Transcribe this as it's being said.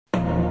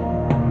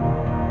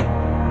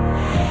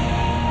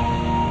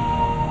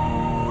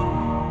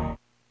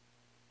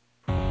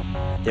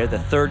They're the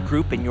third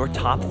group in your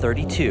top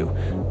 32.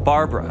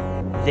 Barbara,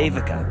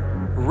 Devika,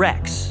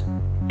 Rex,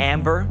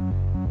 Amber,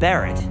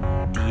 Barrett,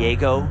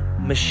 Diego,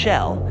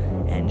 Michelle,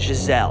 and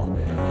Giselle.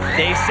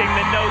 They sing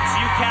the notes,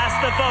 you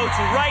cast the votes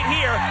right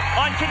here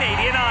on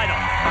Canadian Idol.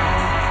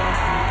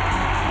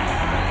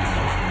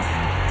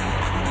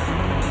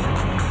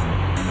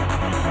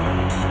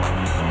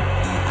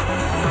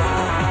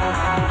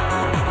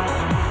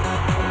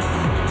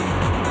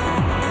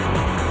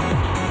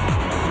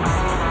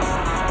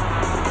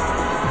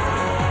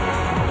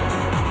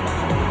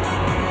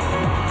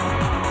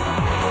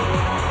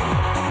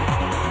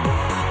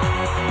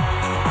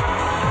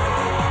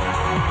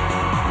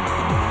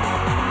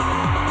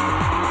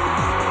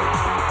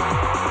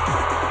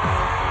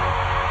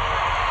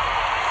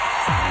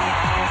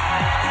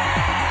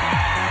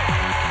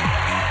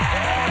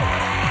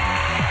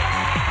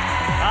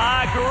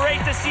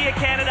 Great to see you,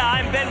 Canada.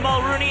 I'm Ben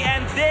Mulrooney,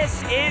 and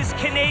this is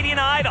Canadian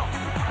Idol.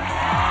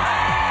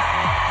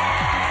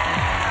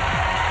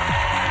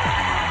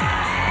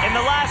 In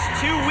the last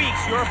 2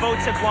 weeks, your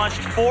votes have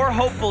launched 4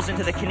 hopefuls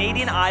into the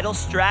Canadian Idol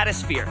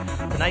stratosphere.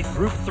 Tonight,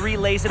 Group 3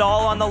 lays it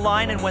all on the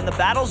line, and when the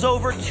battle's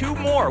over, 2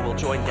 more will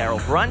join Daryl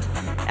Brunt,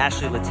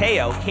 Ashley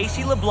Lateo,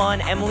 Casey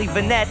LeBlanc, and Emily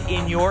Vanette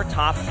in your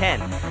top 10.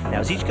 Now,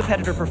 as each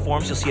competitor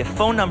performs, you'll see a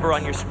phone number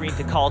on your screen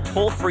to call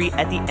toll-free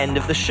at the end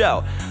of the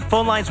show.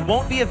 Phone lines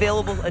won't be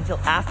available until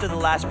after the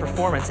last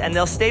performance, and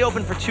they'll stay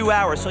open for 2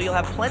 hours, so you'll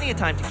have plenty of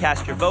time to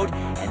cast your vote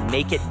and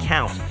make it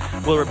count.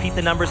 We'll repeat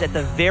the numbers at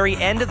the very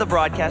end of the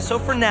broadcast, so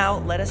for now,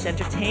 let us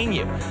entertain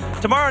you.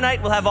 Tomorrow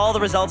night, we'll have all the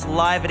results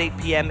live at 8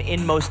 p.m.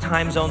 in most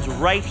time zones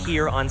right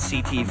here on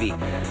CTV.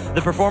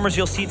 The performers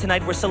you'll see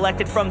tonight were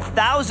selected from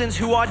thousands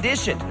who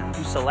auditioned.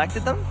 Who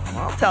selected them?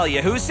 Well, I'll tell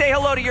you who. Say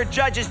hello to your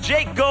judges,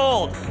 Jake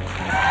Gold,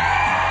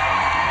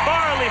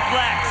 Barley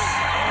Flex,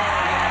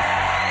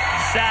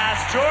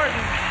 Sass Jordan,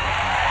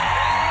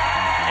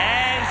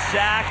 and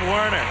Zach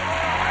Werner.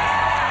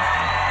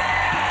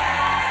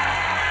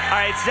 All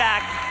right,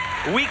 Zach,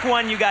 week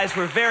 1, you guys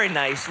were very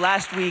nice.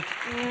 Last week,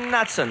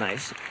 not so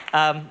nice.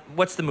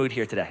 What's the mood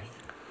here today?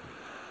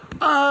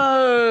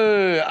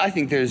 I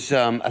think there's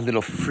a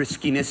little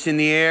friskiness in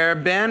the air.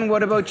 Ben,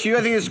 what about you?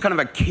 I think there's kind of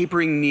a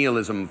capering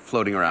nihilism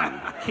floating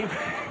around.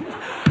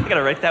 I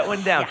gotta write that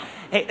one down. Yeah.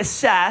 Hey,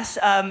 Sass,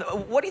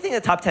 what do you think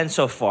of the top 10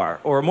 so far?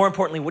 Or more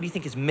importantly, what do you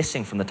think is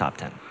missing from the top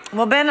 10?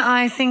 Well, Ben,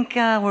 I think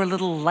we're a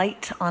little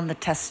light on the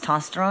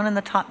testosterone in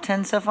the top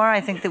 10 so far. I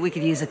think that we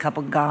could use a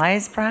couple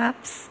guys,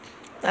 perhaps.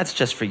 That's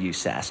just for you,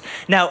 Sass.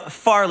 Now,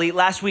 Farley,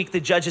 last week the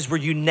judges were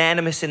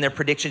unanimous in their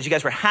predictions. You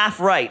guys were half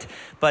right,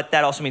 but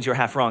that also means you were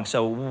half wrong.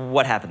 So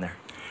what happened there?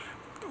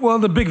 Well,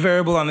 the big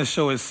variable on this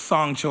show is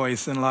song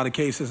choice in a lot of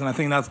cases, and I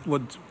think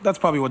that's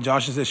probably what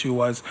Josh's issue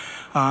was.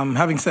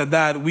 Having said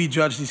that, we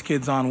judge these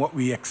kids on what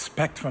we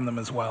expect from them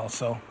as well.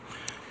 So,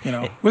 you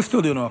know, we're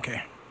still doing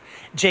okay.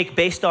 Jake,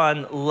 based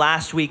on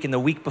last week and the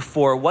week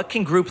before, what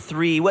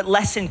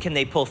lesson can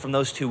they pull from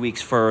those 2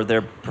 weeks for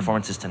their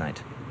performances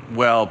tonight?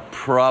 Well,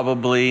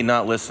 probably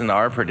not listen to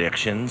our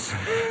predictions.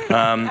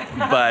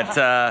 But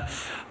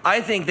I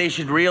think they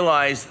should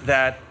realize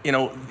that, you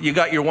know, you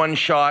got your one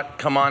shot,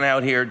 come on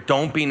out here,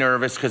 don't be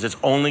nervous because it's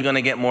only going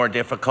to get more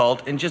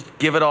difficult, and just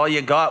give it all you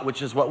got,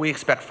 which is what we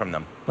expect from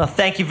them. Well,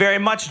 thank you very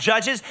much,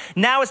 judges.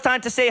 Now it's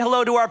time to say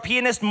hello to our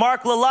pianist,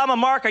 Mark Lalama.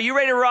 Mark, are you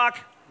ready to rock?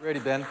 Ready,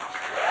 Ben.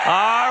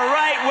 All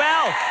right,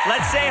 well,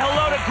 let's say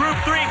hello to Group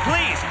 3,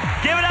 please.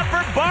 Give it up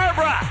for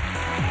Barbara,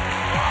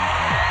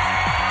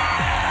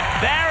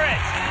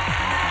 Barrett,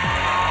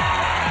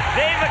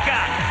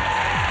 Devika,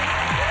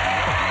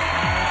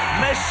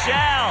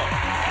 Michelle,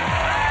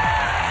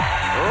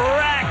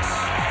 Rex,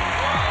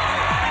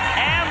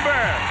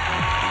 Amber,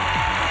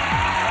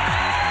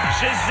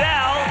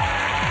 Giselle,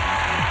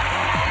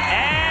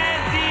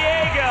 and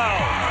Diego.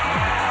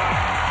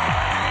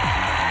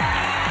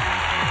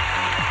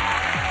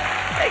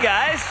 Hey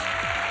guys,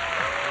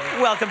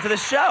 welcome to the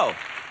show.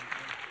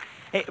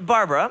 Hey,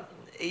 Barbara,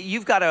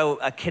 you've got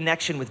a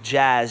connection with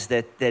jazz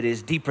that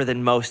is deeper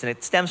than most, and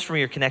it stems from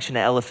your connection to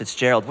Ella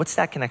Fitzgerald. What's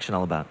that connection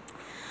all about?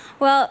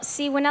 Well,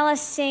 see, when Ella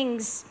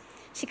sings,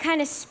 she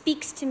kind of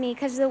speaks to me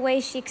because of the way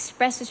she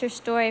expresses her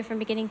story from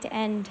beginning to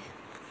end.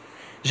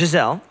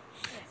 Giselle,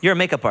 you're a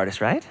makeup artist,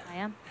 right? I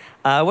am.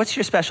 What's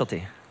your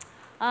specialty?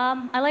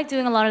 I like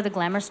doing a lot of the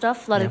glamour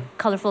stuff, a lot of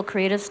colorful,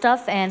 creative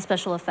stuff, and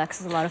special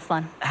effects is a lot of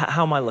fun.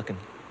 How am I looking?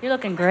 You're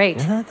looking great.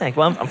 Thanks.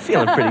 Well, I'm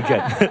feeling pretty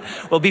good.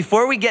 Well,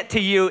 before we get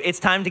to you, it's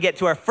time to get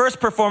to our first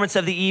performance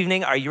of the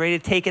evening. Are you ready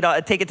to take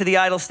it to the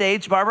Idol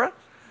stage, Barbara?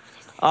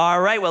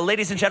 All right. Well,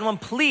 ladies and gentlemen,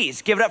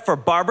 please give it up for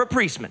Barbara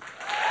Priestman.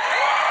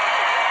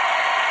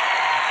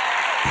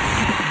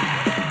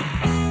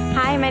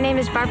 Hi, my name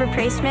is Barbara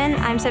Priestman.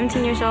 I'm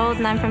 17 years old,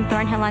 and I'm from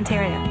Thornhill,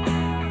 Ontario.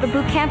 The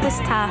boot camp was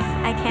tough,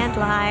 I can't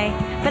lie.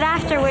 But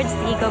afterwards,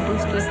 the ego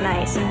boost was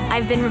nice, and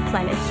I've been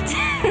replenished.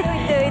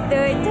 Yes,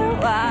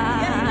 ma'am.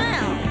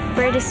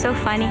 Bird is so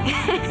funny.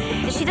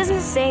 She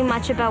doesn't say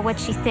much about what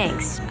she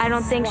thinks. I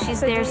don't think she's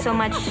there so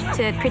much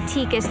to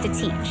critique as to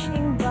teach.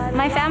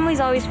 My family's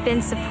always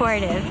been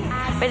supportive,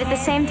 but at the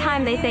same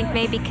time they think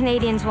maybe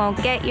Canadians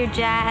won't get your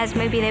jazz,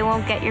 maybe they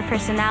won't get your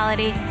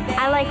personality.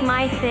 I like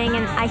my thing,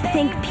 and I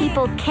think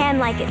people can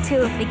like it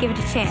too if they give it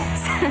a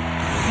chance.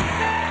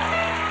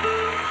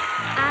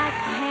 I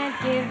can't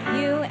give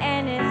you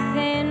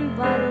anything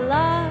but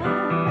love,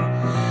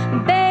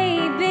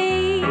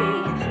 baby.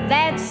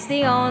 That's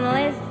the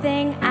only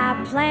thing I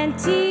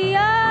plenty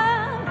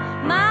of,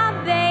 my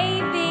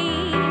baby.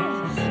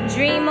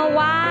 Dream a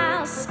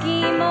while,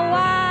 scheme a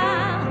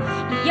while,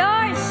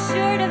 you're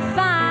sure to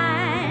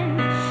find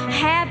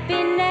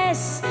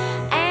happiness,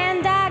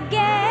 and I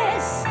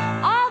guess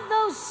all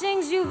those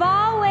things you've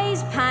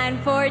always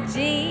pined for.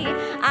 Gee,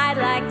 I'd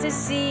like to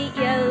see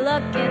you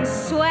looking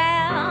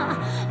swell,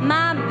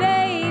 my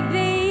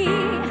baby.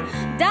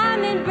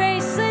 Diamond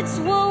bracelets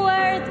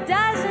Woolworth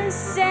doesn't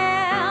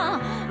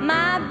sell,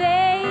 my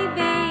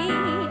baby.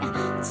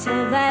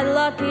 Till that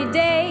lucky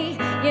day,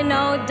 you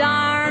know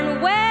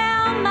darn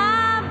well,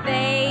 my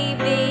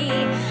baby,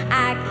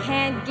 I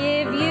can't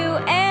give you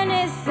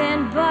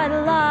anything but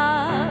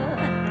love.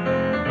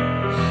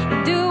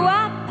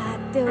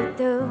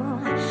 Do-wop-ba-do-do,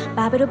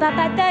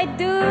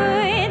 ba-ba-do-ba-ba-da-do,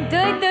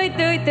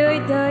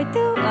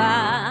 do-do-do-do-do-do.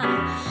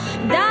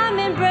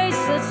 Diamond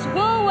bracelets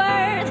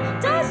Woolworth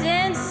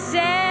doesn't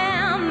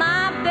sell,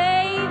 my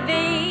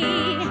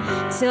baby.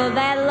 Till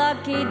that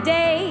lucky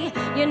day,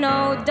 you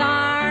know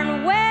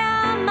darn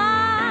well,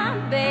 my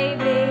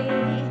baby,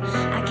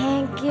 I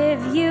can't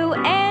give you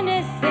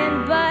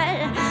anything but,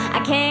 I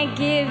can't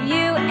give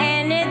you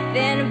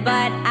anything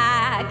but,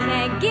 I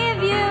can't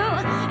give you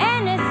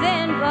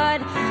anything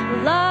but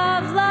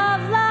love,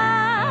 love,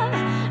 love.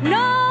 No,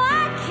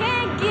 I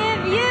can't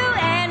give you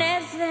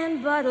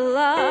anything but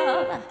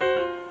love.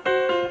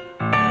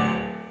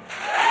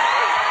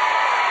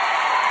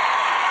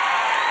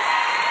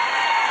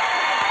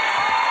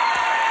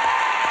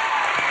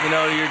 You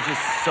know, you're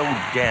just so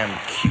damn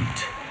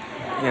cute.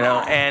 You know,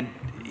 and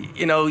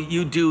you know,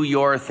 you do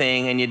your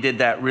thing, and you did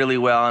that really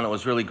well, and it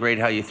was really great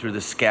how you threw the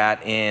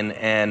scat in,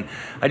 and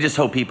I just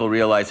hope people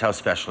realize how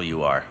special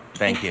you are.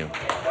 Thank you.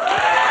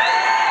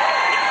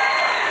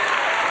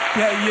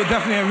 Yeah, you're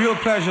definitely a real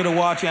pleasure to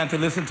watch and to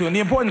listen to. And the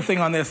important thing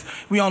on this,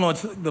 we all know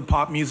it's the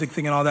pop music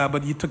thing and all that,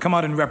 but to come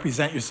out and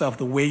represent yourself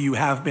the way you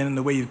have been and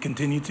the way you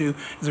continue to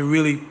is a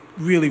really,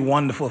 really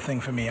wonderful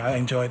thing for me. I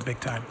enjoy it big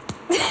time.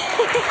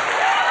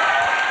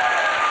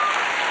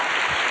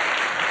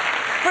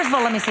 First of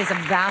all, let me say it's a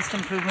vast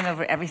improvement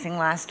over everything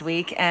last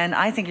week, and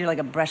I think you're like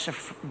a breath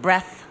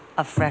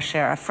of fresh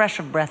air, a fresh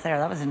of breath air.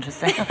 That was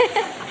interesting.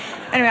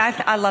 Anyway,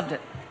 I loved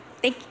it.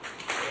 Thank you.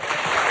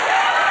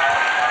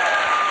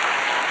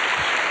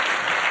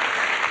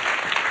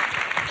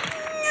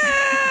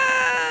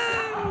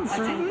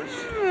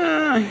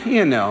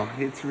 You know,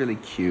 it's really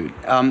cute.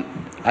 I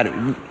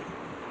don't.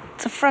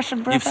 It's a fresh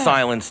of breath You've air.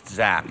 silenced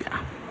Zach.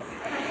 Yeah.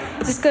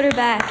 Just good or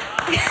bad?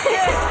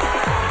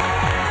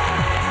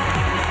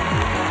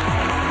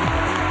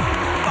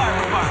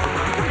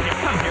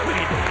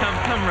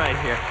 Come right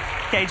here.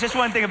 Okay, just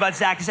one thing about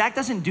Zach. Zach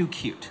doesn't do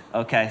cute,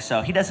 okay?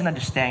 So he doesn't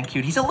understand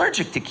cute. He's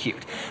allergic to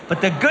cute.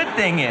 But the good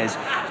thing is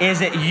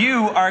that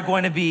you are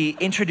going to be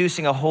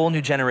introducing a whole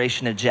new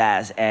generation of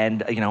jazz.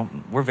 And, you know,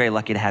 we're very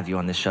lucky to have you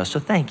on this show, so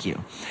thank you.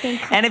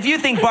 Thank you. And if you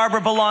think Barbara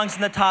belongs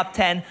in the top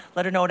 10,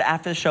 let her know it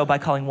after the show by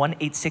calling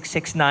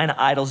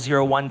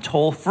 1-866-9-IDOL-01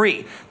 toll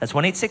free. That's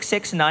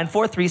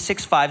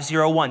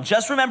 1-866-943-6501.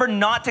 Just remember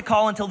not to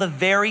call until the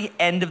very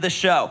end of the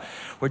show.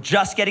 We're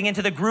just getting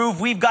into the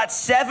groove. We've got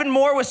 7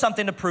 more with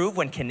something to prove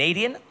when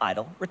Canadian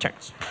Idol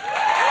returns.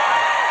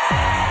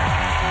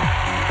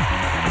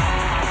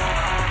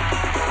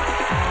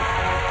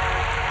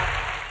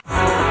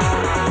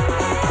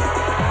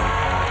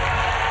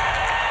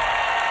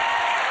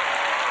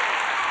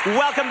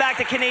 Welcome back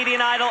to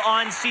Canadian Idol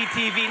on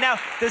CTV. Now,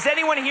 does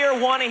anyone here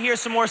want to hear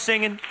some more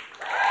singing?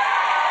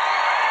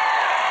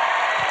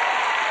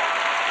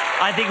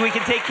 I think we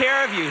can take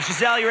care of you.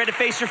 Giselle, you ready to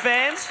face your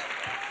fans?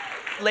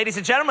 Ladies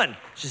and gentlemen,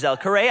 Giselle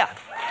Correa.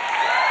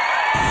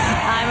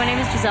 Hi, my name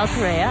is Giselle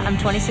Correa. I'm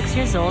 26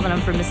 years old and I'm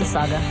from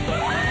Mississauga.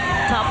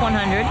 Top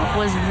 100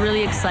 was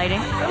really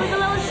exciting. It was a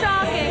little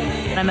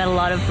shocking. I met a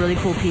lot of really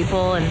cool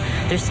people, and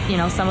there's, you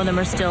know, some of them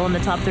are still in the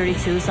top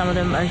 32. Some of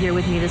them are here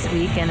with me this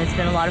week, and it's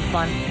been a lot of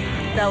fun.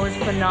 That was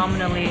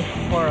phenomenally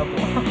horrible.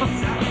 I don't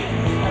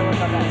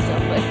work on that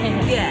stuff, but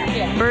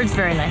yeah. Bird's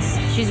very nice.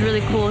 She's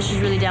really cool. She's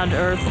really down to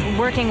earth.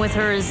 Working with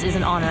her is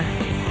an honor.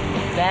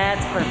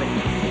 That's perfect.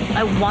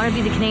 I want to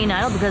be the Canadian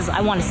Idol because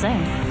I want to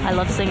sing. I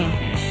love singing.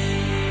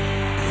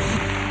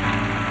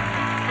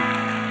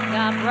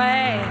 Got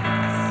brains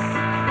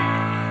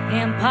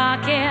in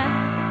pocket,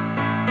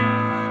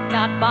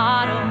 got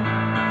bottle,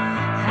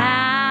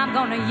 I'm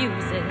gonna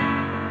use it.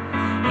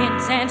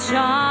 Intention,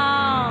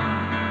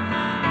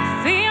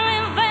 feel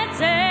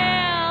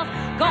inventive,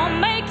 gonna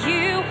make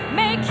you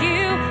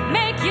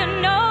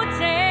notice.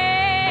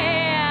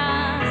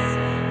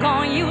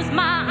 Gonna use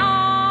my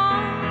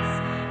arms,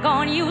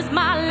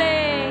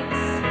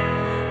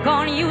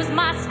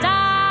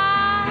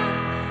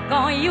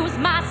 use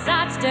my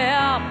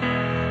sidestep.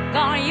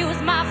 Gonna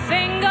use my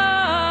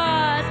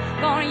fingers.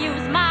 Gonna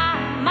use my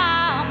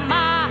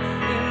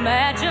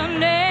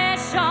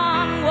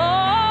imagination.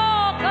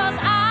 Whoa, 'cause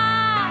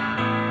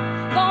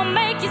I'm gonna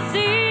make you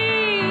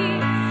see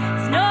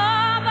there's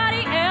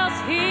nobody else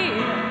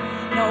here,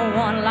 no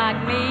one like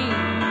me.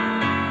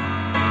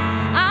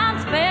 I'm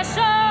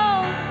special,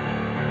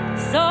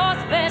 so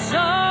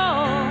special.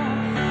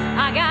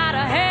 I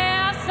gotta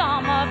have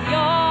some of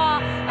your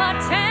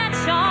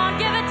attention.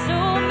 Give it to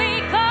me,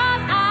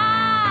 'cause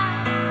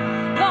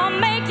I'm gonna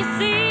make you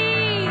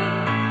see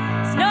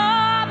there's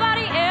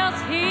nobody else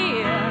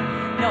here,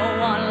 no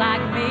one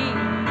like me.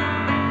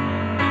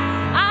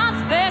 I'm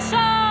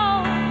special,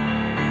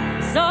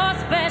 so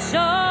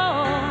special.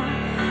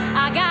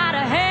 I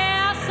gotta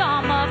have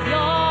some of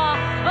your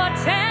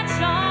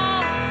attention.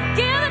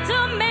 Give it to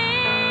me,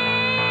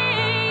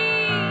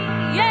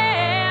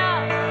 yeah.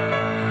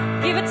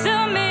 Give it to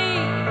me.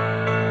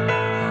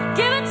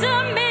 Give it to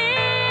me.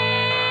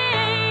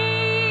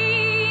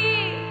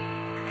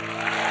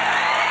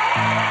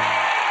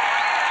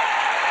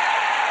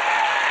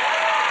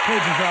 Hey,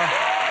 Giselle.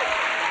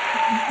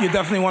 You're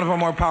definitely one of our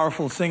more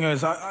powerful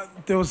singers.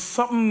 There was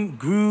some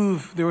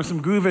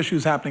groove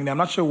issues happening there. I'm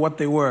not sure what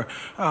they were.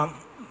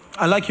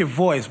 I like your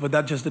voice, but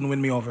that just didn't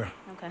win me over.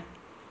 Okay.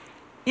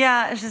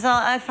 Yeah,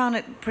 Giselle, I found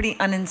it pretty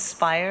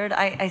uninspired.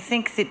 I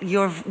think that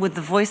with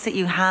the voice that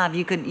you have,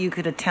 you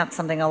could attempt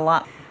something a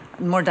lot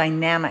more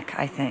dynamic,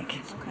 I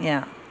think. Okay.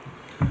 Yeah.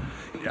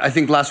 I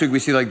think last week we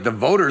see like the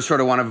voters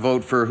sort of want to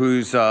vote for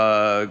who's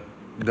the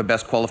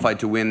best qualified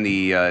to win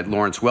the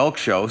Lawrence Welk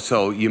show.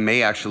 So you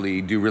may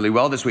actually do really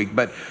well this week.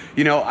 But,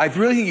 you know, I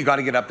really think you got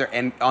to get up there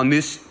and on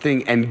this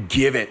thing and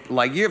give it.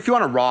 Like, if you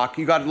want to rock,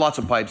 you got lots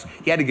of pipes.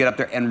 You had to get up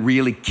there and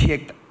really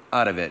kick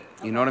out of it.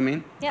 You know what I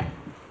mean? Yep.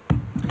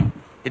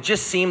 It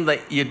just seemed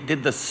that you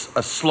did a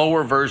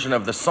slower version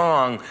of the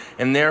song,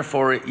 and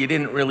therefore you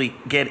didn't really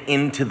get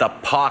into the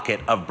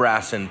pocket of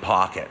Brass in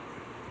Pocket.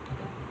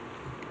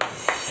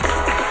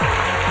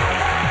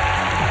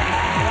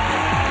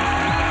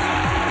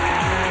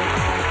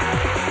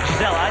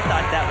 Giselle, I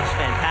thought that was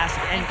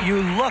fantastic, and you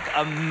look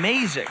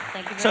amazing.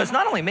 Thank you very So it's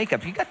not much. only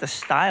makeup, you got the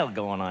style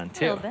going on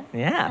too. A little bit.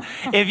 Yeah.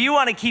 If you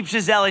want to keep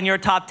Giselle in your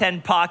top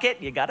 10 pocket,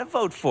 you got to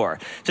vote for her.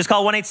 Just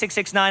call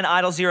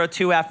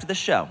 1-866-9-IDOL-02 after the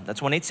show.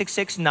 That's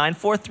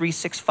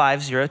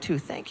 1-866-943-6502.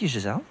 Thank you,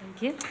 Giselle.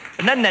 Thank you.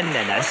 No.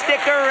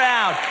 Stick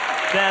around.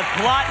 The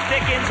plot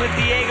thickens with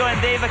Diego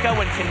and Devika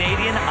when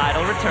Canadian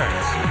Idol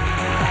returns.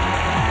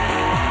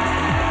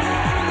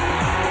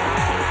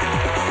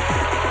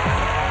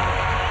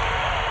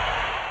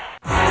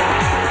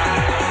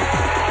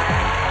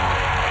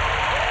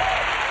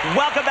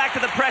 Welcome back to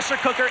the Pressure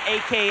Cooker,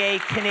 a.k.a.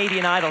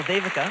 Canadian Idol.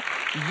 Devika,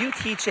 you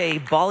teach a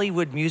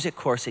Bollywood music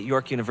course at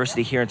York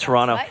University here in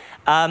Toronto. Right.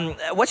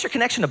 What's your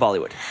connection to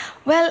Bollywood?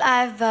 Well,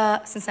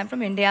 since I'm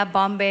from India,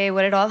 Bombay,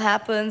 where it all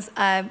happens,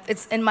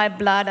 it's in my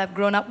blood. I've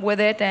grown up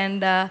with it,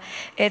 and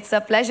it's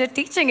a pleasure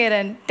teaching it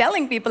and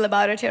telling people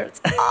about it here.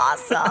 It's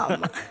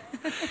awesome.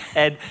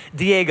 And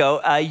Diego,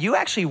 you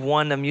actually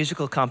won a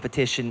musical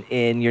competition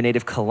in your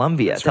native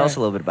Colombia. That's Tell us right. a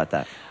little bit about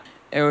that.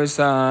 It was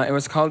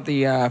called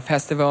the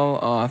Festival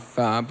of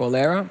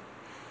Bolero,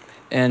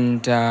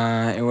 and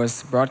it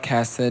was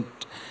broadcasted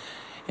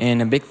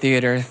in a big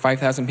theater,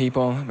 5,000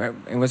 people.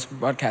 It was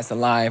broadcasted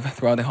live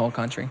throughout the whole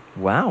country.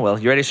 Wow, well,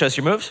 you ready to show us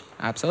your moves?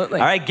 Absolutely.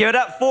 All right, give it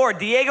up for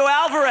Diego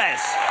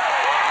Alvarez.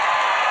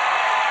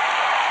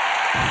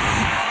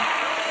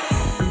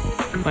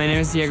 My name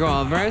is Diego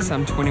Alvarez.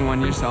 I'm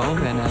 21 years old,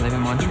 and I live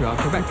in Montreal,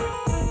 Quebec.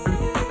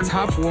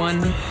 Top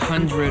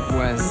 100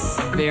 was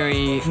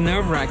very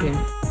nerve-wracking.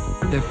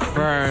 The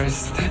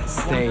first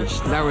stage,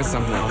 that was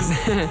something else.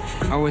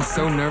 I was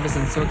so nervous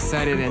and so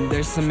excited, and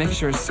there's a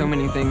mixture of so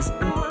many things.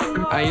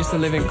 I used to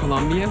live in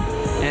Colombia,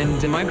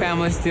 and my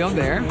family is still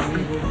there.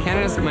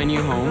 Canada's my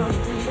new home.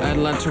 I'd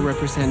love to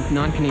represent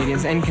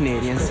non-Canadians and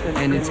Canadians,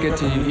 and it's good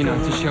to,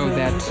 to show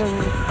that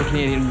the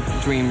Canadian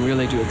dream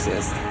really do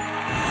exist.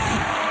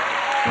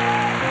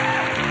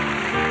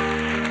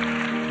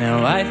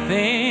 Now I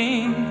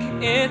think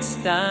it's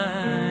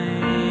time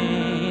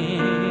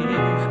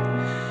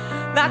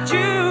that you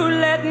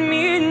let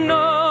me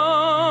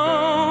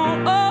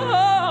know,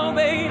 oh,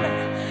 baby.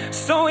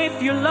 So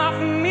if you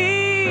love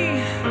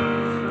me,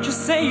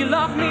 just say you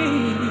love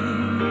me.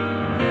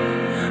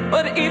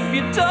 But if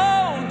you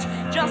don't,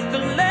 just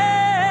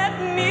let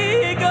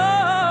me go.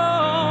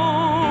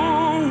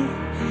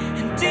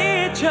 And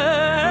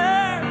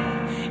teacher,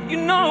 you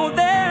know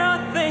there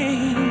are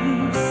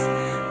things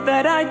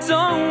that I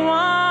don't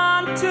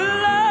want to learn.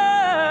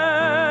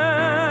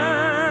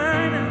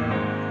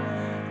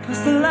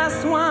 'Cause the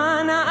last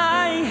one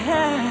I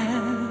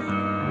had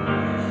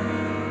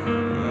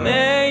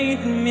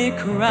made me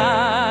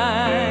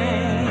cry.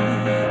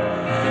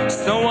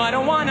 So I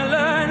don't want to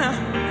learn,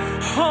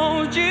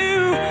 hold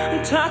you,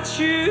 touch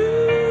you,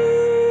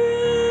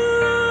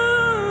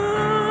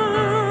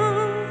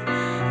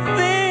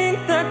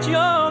 think that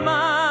you're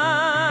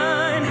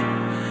mine,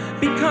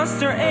 because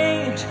there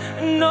ain't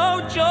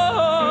no joy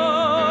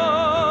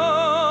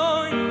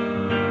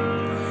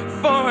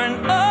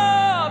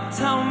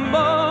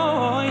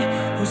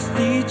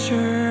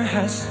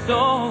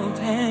told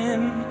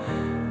him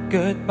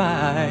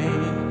goodbye.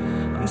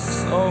 I'm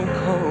so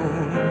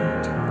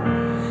cold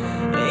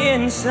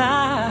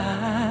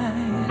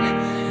inside,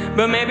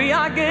 but maybe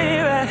I'll give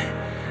it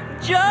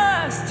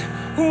just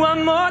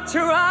one more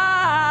try.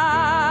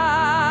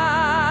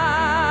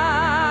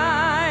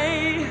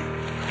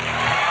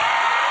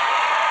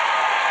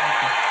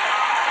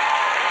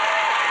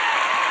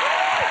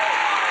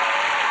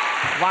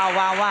 Wow,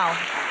 wow, wow.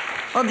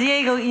 Well,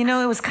 Diego, you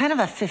know, it was kind of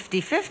a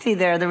 50-50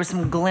 there. There were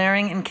some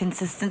glaring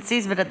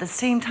inconsistencies, but at the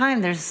same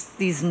time, there's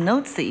these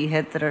notes that you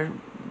hit that are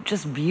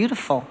just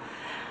beautiful.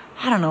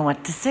 I don't know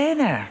what to say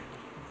there.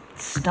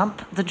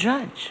 Stump the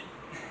judge.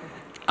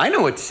 I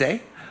know what to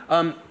say.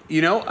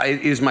 You know,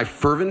 it is my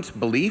fervent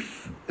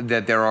belief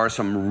that there are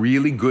some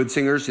really good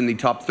singers in the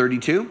top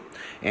 32,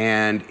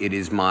 and it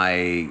is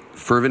my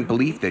fervent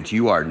belief that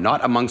you are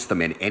not amongst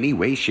them in any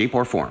way, shape,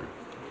 or form.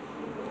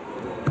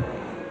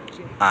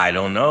 I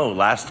don't know.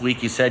 Last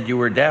week you said you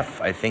were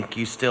deaf. I think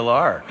you still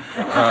are.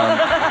 I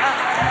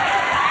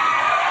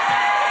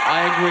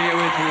agree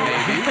with you,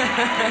 baby.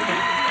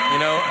 You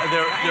know,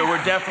 there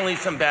were definitely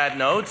some bad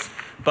notes,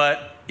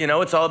 but, you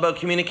know, it's all about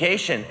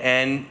communication.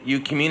 And you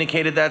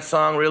communicated that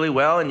song really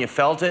well, and you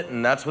felt it,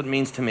 and that's what it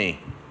means to me.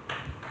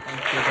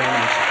 Thank you very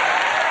much.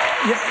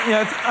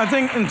 Yeah, I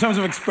think in terms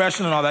of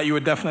expression and all that, you were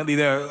definitely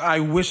there.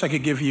 I wish I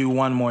could give you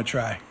one more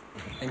try.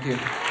 Thank you.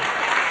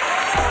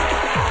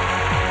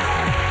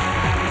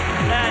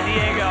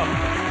 Diego.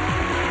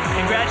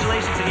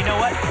 Congratulations, and you know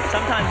what?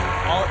 Sometimes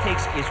all it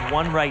takes is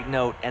one right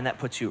note, and that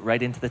puts you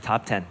right into the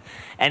top 10.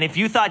 And if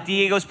you thought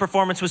Diego's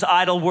performance was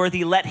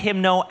idol-worthy, let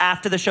him know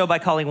after the show by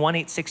calling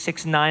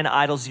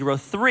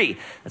 1-866-9-IDOL-03.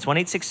 That's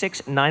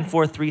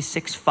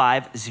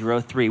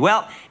 1-866-943-6503.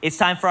 Well, it's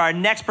time for our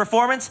next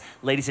performance.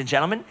 Ladies and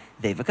gentlemen,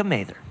 Devika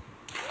Mather.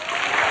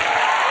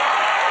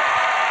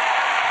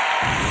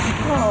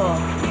 Oh,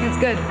 that's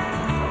good.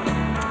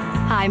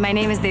 Hi, my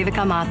name is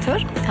Devika Mathur.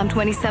 I'm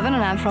 27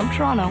 and I'm from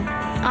Toronto.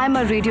 I'm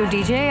a radio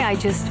DJ. I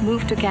just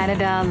moved to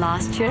Canada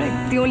last year.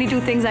 The only two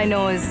things I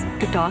know is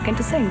to talk and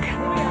to sing.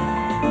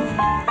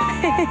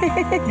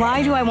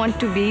 Why do I want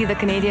to be the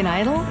Canadian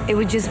Idol? It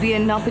would just be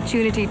an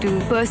opportunity to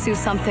pursue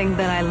something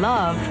that I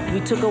love. We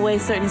took away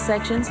certain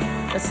sections.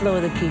 Let's lower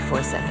the key for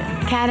a second.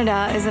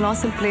 Canada is an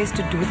awesome place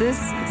to do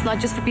this. It's not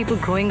just for people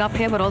growing up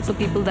here, but also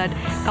people that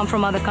come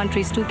from other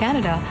countries to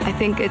Canada. I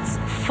think it's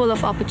full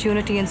of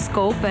opportunity and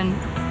scope, and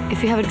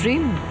if you have a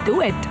dream, do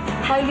it.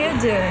 How you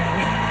doing?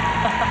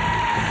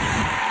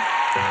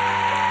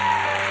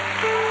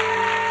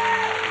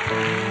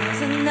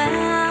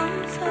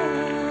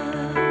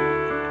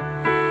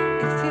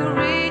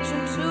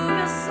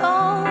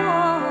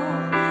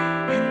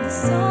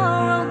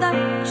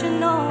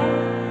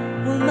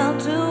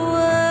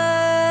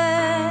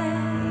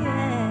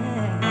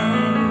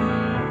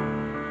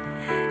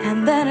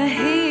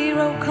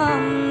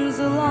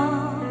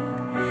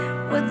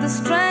 The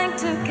strength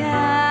to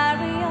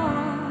carry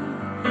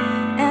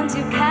on, and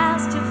you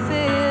cast your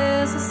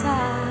fears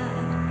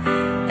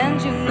aside,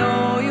 and you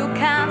know you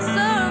can't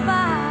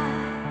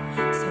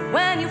survive. So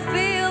when you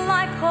feel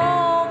like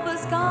hope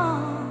is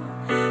gone,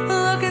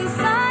 look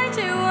inside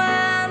you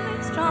and be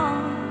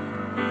strong,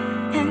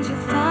 and you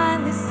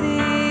finally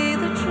see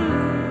the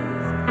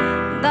truth,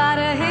 that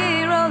a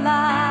hero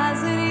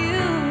lies in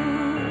you.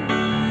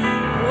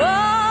 Whoa,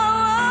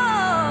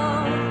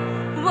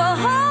 whoa,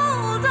 whoa.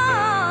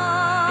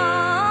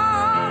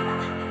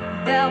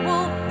 There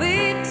will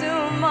be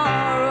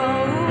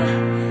tomorrow.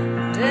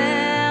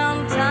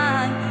 Damn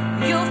time,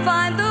 you'll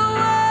find the way.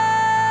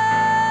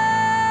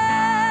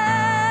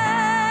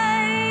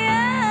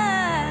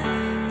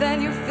 Yeah.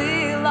 Then you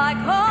feel like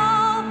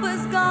hope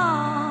is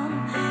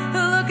gone.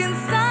 Look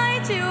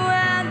inside you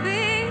and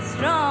be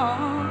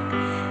strong,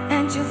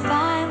 and you'll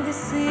finally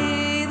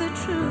see the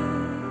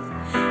truth,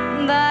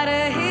 that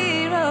a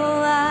hero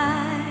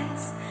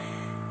lies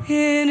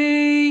in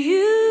you.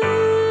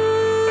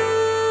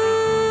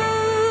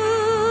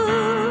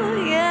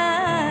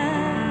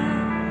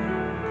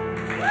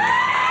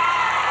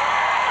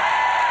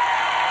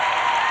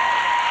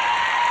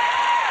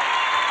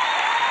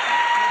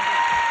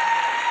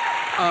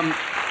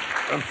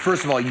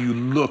 First of all, you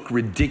look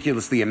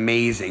ridiculously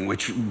amazing,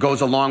 which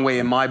goes a long way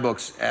in my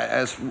books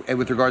as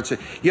with regards to,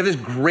 you have this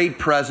great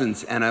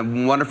presence and a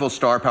wonderful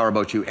star power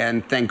about you,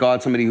 and thank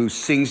God somebody who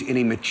sings in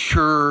a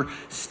mature,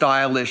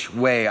 stylish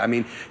way. I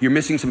mean, you're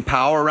missing some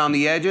power around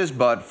the edges,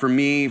 but for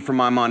me, for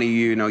my money,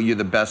 you know, you're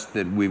the best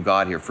that we've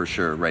got here for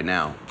sure right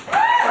now.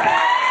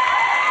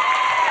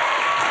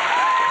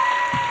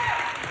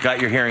 Got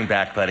your hearing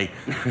back, buddy.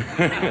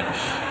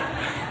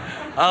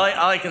 All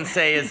I can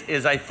say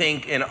is I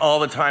think in all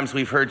the times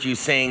we've heard you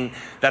sing,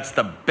 that's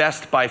the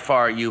best by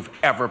far you've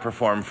ever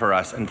performed for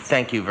us, and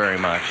thank you very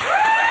much.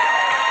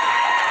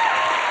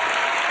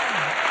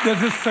 There's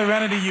this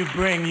serenity you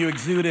bring, you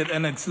exude it,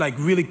 and it's like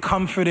really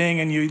comforting,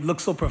 and you look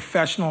so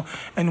professional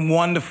and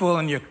wonderful,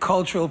 and your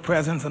cultural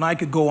presence, and I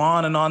could go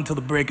on and on till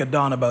the break of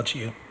dawn about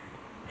you.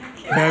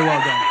 Very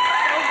well done.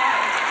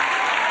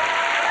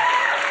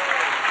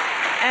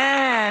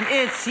 And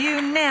it's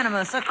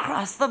unanimous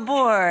across the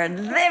board.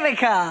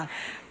 Devika,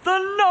 the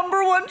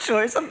 #1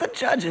 choice of the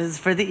judges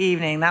for the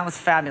evening. That was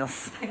fabulous.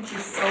 Thank you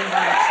so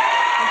much.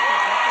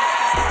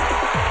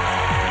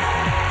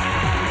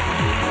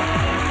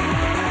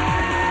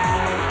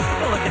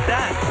 Oh, look at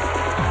that.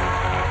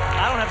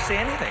 I don't have to say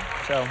anything.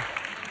 So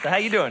how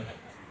you doing?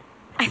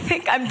 I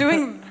think I'm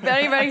doing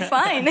very, very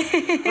fine. Well,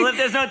 if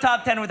there's no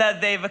top 10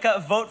 without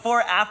Devika, vote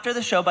for after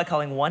the show by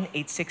calling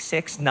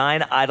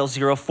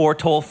 1-866-9-IDOL-04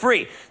 toll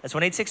free. That's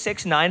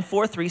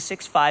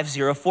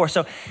 1-866-943-6504.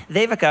 So,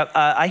 Devika,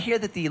 I hear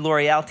that the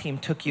L'Oreal team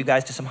took you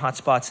guys to some hot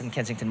spots in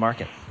Kensington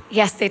Market.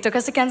 Yes, they took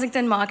us to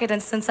Kensington Market,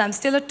 and since I'm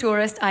still a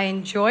tourist, I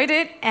enjoyed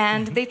it,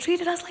 and they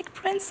treated us like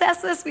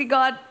princesses. We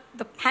got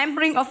the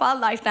pampering of our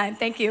lifetime.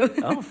 Thank you.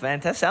 Oh,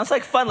 fantastic. Sounds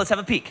like fun. Let's have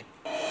a peek.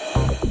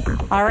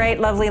 All right,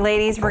 lovely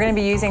ladies, we're going to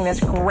be using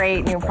this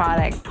great new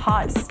product,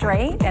 Hot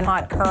Straight and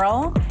Hot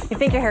Curl. You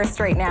think your hair's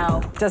straight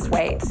now, just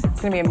wait. It's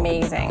going to be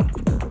amazing.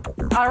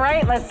 All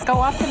right, let's go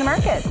off to the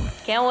market.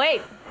 Can't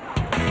wait.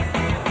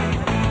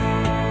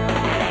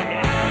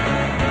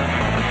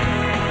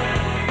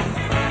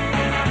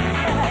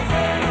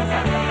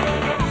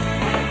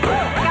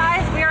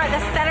 Guys, we are at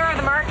the center of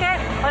the market.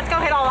 Let's go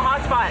hit all the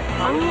hot spots.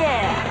 Oh,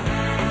 yeah.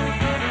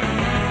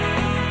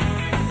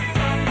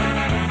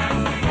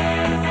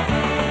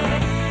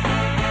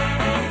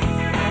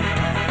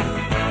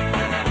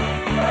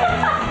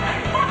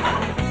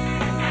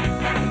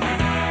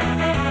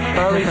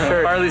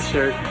 Harley's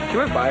shirt. Can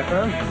we buy it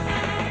for him?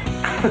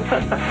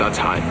 That's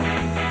high.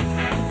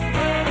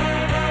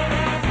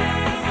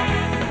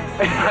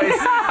 Nice.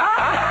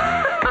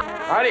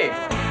 Howdy.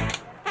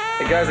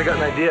 Hey guys, I got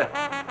an idea.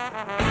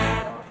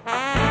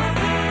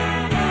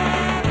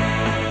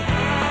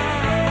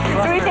 So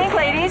what do you think,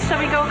 ladies? Shall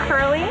we go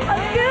curly?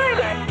 That's good.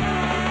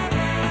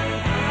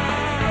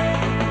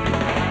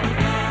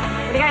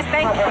 What do you guys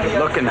think?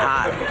 Looking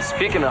hot.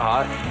 Speaking of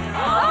hot.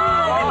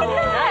 Oh, look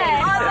at that.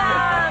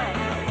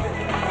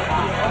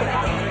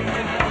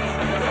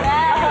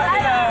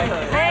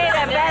 Hey,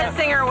 the best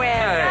singer wins.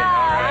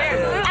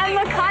 And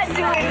the cut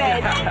doing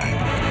it.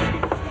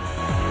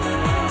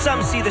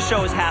 Some see the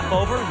show as half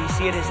over. We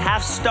see it as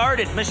half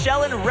started.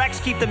 Michelle and Rex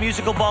keep the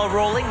musical ball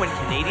rolling when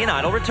Canadian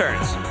Idol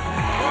returns.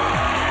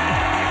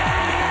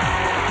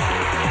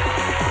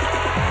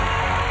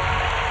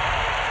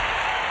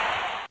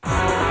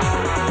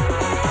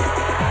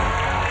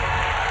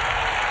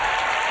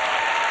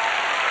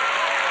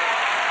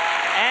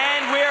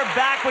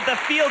 Back with the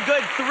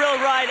feel-good thrill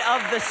ride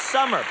of the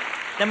summer.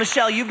 Now,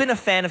 Michelle, you've been a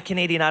fan of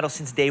Canadian Idol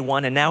since day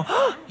one, and now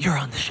you're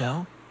on the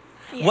show.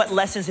 Yes. What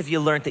lessons have you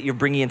learned that you're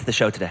bringing into the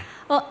show today?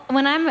 Well,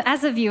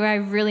 as a viewer, I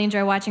really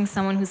enjoy watching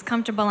someone who's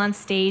comfortable on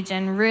stage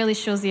and really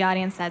shows the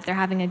audience that they're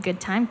having a good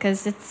time,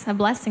 because it's a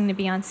blessing to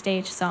be on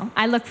stage. So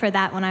I look for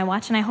that when I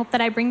watch, and I hope that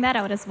I bring that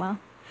out as well.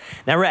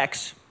 Now,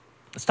 Rex,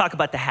 let's talk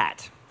about the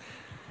hat.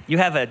 You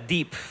have a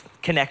deep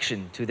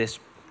connection to this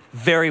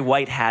very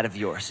white hat of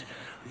yours.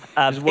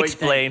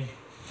 Explain.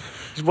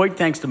 It's white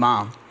thanks to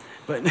Mom.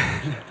 But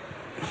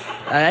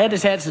I had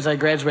this hat since I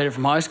graduated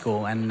from high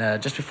school, and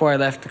just before I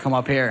left to come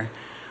up here,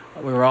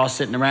 we were all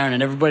sitting around,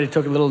 and everybody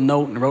took a little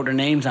note and wrote their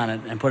names on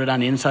it and put it on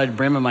the inside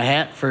brim of my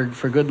hat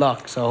for good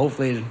luck. So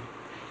hopefully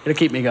it'll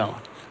keep me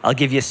going. I'll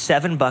give you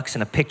 $7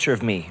 and a picture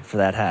of me for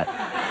that hat.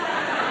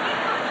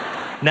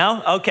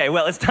 No? Okay,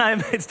 well, it's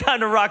time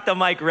to rock the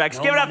mic, Rex.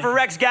 Give it up for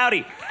Rex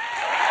Gowdy.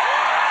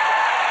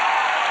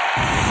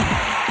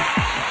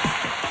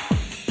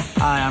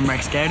 Hi, I'm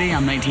Rex Gowdy.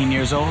 I'm 19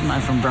 years old, and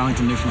I'm from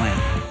Burlington, Newfoundland.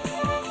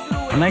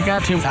 When I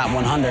got to top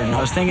 100, I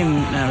was thinking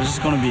it was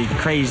just going to be a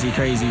crazy,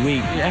 crazy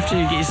week. After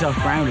you get yourself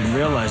grounded and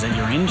realize that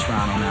you're in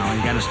Toronto now,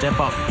 you got to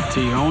step up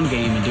to your own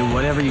game and do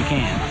whatever you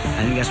can.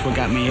 I think that's what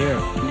got me here.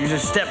 You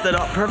just stepped it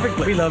up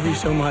perfectly. We love you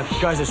so much.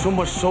 Guys, there's so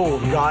much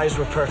soul. You guys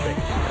were perfect.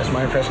 That's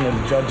my impression of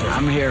the judges.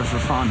 I'm here for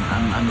fun.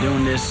 I'm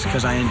doing this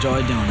because I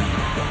enjoy doing it.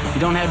 You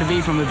don't have to be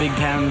from a big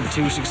town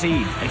to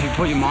succeed. If you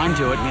put your mind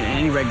to it,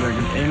 any regular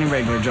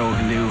Joe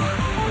can do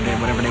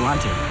whatever they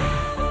want to.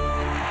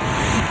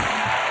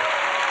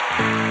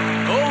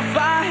 Oh, if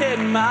I had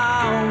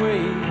my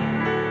way,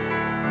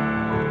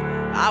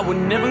 I would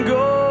never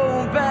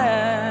go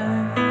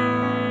back.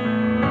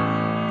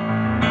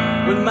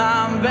 With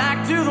my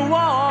back to the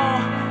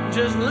wall,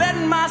 just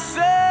letting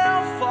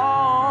myself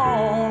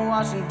fall,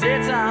 watching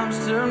daytimes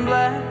turn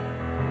black.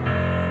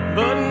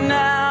 But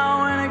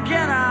now and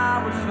again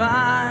I would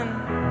find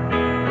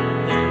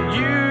that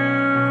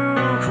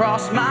you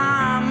crossed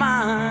my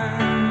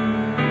mind.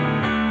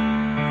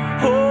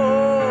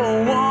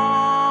 Oh,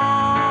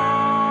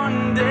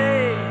 one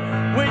day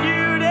when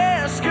you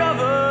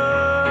discover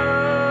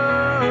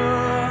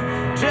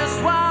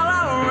just while I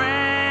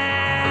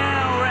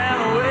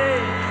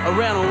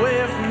ran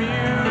away from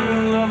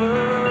you, lover.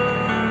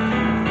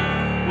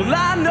 Well,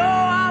 I know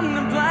I'm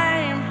to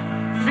blame,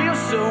 feel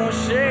so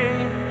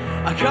ashamed.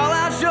 I call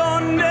out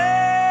your name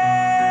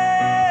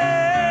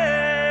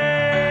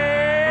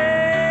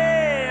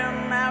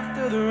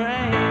after the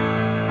rain.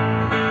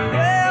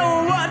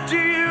 Well, what do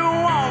you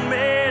want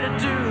me to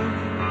do?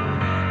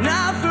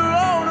 Now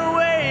throw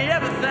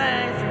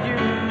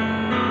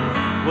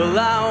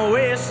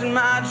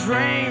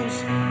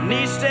dreams, and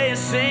each day it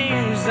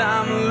seems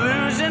I'm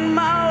losing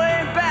my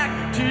way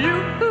back to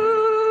you.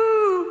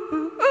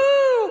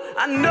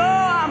 I know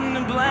I'm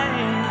to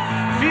blame,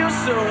 feel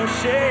so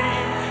shady.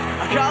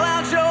 I call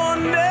out your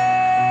name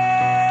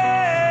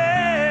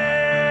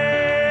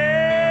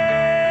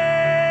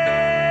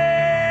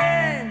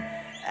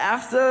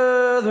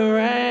after the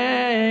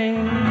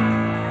rain.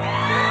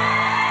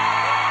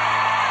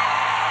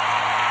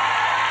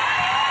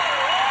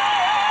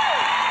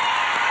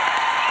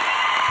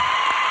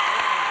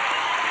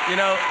 You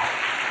know,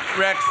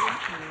 Rex,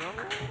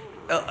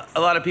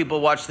 a lot of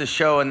people watch the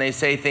show and they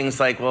say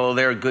things like, well,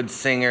 they're a good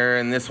singer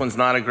and this one's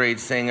not a great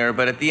singer.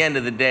 But at the end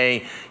of the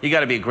day, you got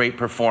to be a great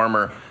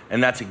performer.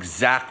 And that's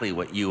exactly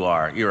what you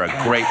are. You're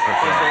a great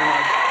performer.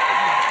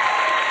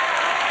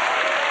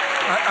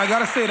 I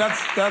gotta say that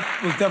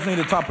was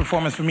definitely the top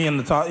performance for me in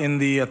the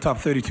top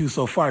 32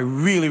 so far. I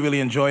really, really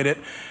enjoyed it.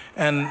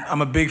 And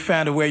I'm a big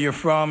fan of where you're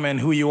from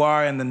and who you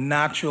are and the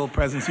natural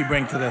presence you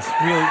bring to this.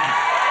 Really.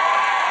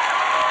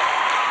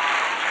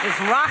 It's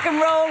rock and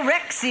roll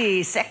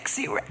Rexy,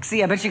 sexy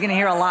Rexy. I bet you're gonna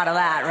hear a lot of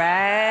that,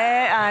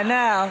 right? I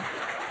know.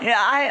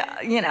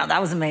 Yeah,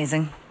 that was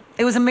amazing.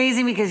 It was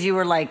amazing because you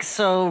were like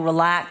so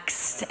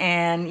relaxed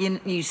and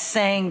you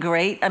sang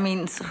great. I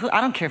mean, I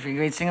don't care if you're a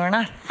great singer or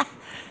not.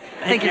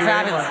 I think you're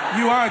fabulous.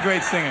 You are a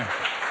great singer.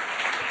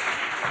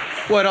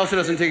 Well, it also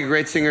doesn't take a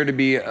great singer to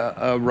be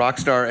a rock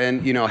star.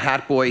 And,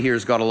 Hat Boy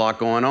here's got a lot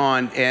going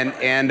on. And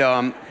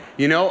I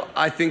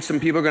think some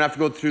people are going to have to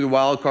go through the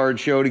wild card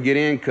show to get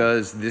in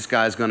because this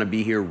guy's going to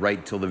be here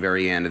right till the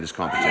very end of this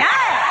competition.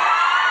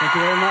 Yeah! Thank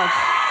you very much.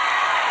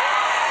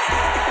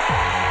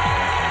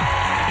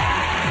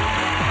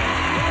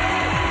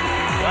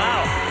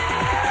 Wow.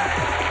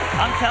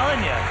 I'm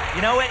telling you,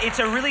 you know what? It's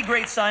a really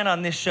great sign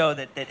on this show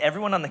that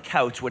everyone on the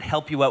couch would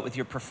help you out with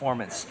your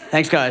performance.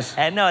 Thanks, guys.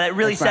 And no, that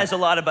really Thanks, says a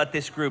lot about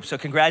this group. So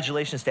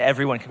congratulations to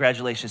everyone.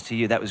 Congratulations to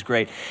you. That was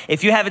great.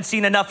 If you haven't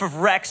seen enough of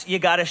Rex, you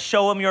got to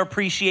show him your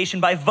appreciation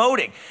by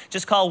voting.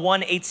 Just call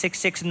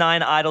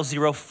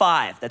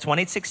 1-866-9-IDOL-05. That's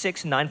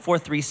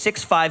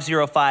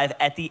 1-866-943-6505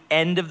 at the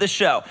end of the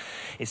show.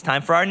 It's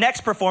time for our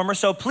next performer,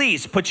 so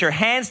please put your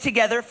hands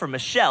together for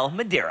Michelle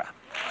Madeira.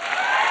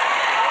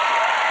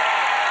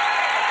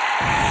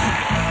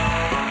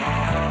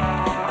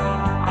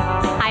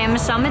 I am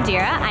Michelle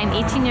Madeira. I'm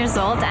 18 years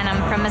old and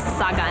I'm from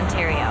Mississauga,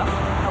 Ontario.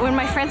 When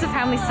my friends and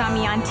family saw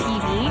me on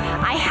TV,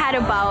 I had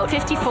about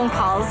 50 phone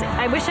calls.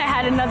 I wish I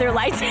had another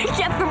light to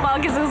get them all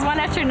because it was one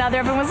after another.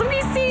 Everyone was like,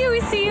 we see you, we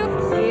see you.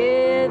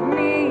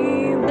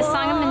 The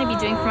song I'm going to be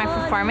doing for my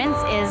performance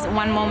is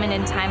One Moment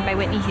in Time by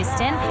Whitney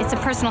Houston. It's a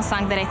personal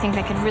song that I think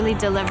I could really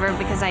deliver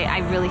because I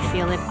really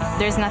feel it.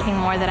 There's nothing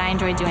more that I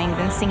enjoy doing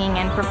than singing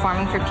and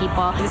performing for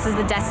people. This is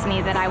the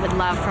destiny that I would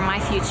love for my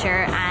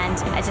future, and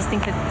I just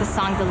think that the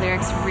song, the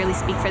lyrics really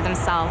speak for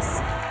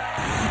themselves.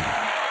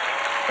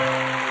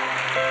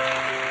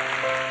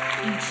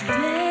 Each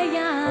day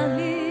I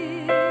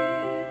live,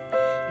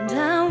 and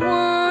I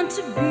want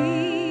to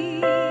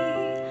be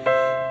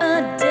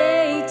a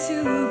day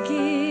to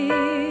give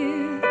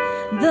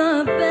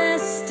the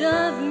best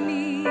of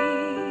me,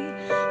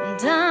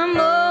 and I'm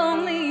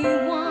only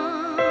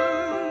one,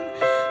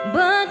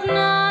 but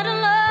not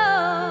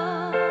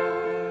alone.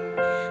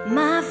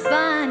 My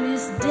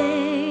finest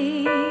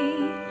day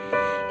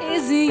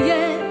is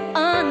yet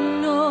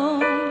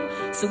unknown,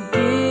 so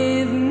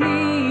give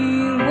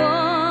me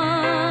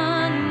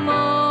one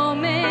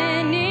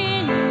moment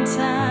in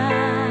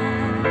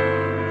time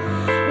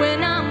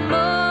when I'm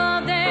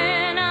more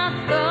than I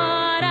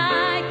thought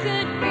I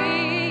could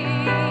be,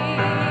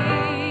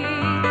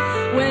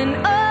 when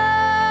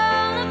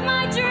all of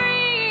my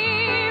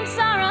dreams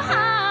are a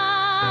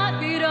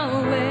heartbeat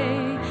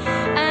away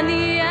and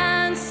the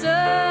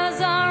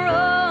answers are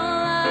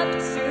all up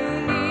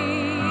to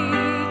me.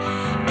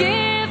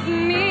 Give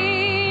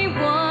me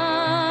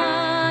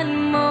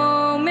one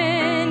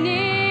moment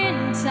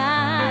in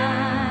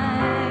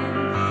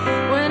time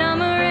when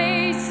I'm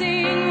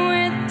racing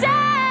with destiny.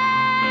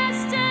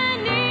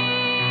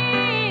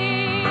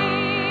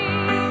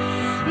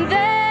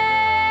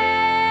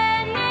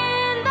 Then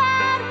in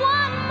that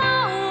one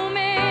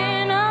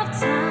moment of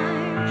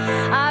time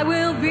I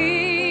will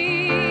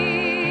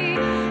be,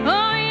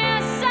 oh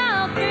yes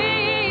I'll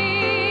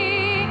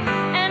be,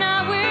 and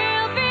I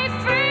will be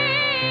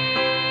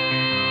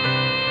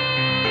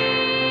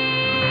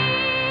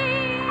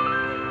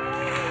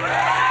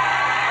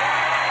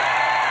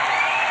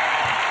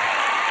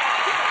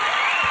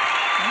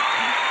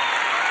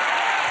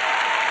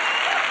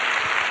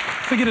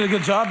I think you did a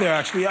good job there,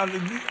 actually.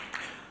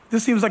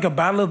 This seems like a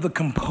battle of the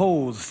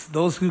composed.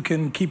 Those who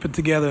can keep it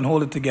together and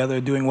hold it together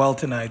are doing well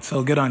tonight,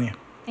 so good on you.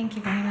 Thank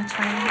you very much,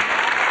 Ryan.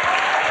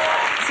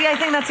 See, I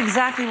think that's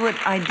exactly what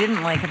I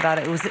didn't like about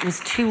it. It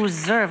was too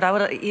reserved. I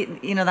would,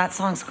 that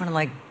song's kind of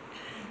like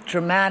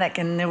dramatic,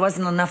 and there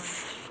wasn't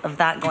enough of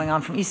that going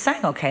on. You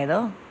sang okay,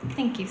 though.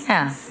 Thank you.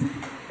 Yeah.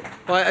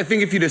 Well, I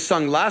think if you'd have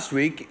sung last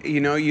week,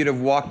 you know, you'd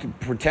have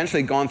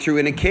potentially gone through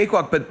in a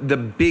cakewalk. But the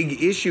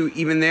big issue,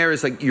 even there,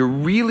 is like you're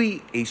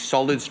really a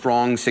solid,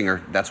 strong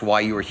singer. That's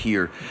why you're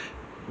here.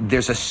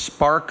 There's a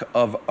spark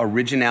of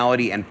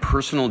originality and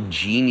personal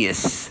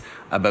genius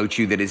about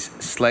you that is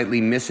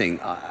slightly missing.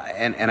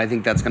 And I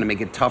think that's going to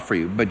make it tough for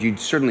you. But you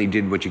certainly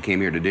did what you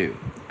came here to do.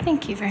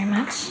 Thank you very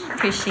much.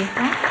 Appreciate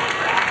that.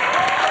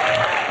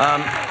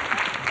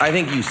 I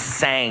think you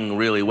sang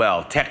really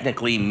well.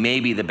 Technically,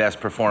 maybe the best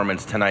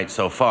performance tonight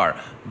so far.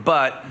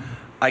 But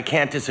I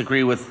can't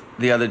disagree with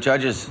the other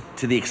judges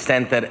to the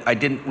extent that I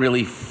didn't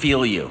really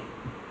feel you.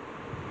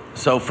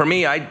 So for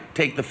me, I'd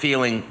take the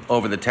feeling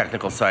over the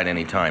technical side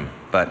anytime.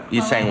 But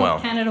you sang well.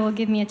 Canada will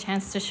give me a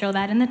chance to show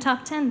that in the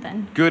top 10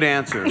 then. Good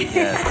answer.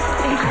 Yes.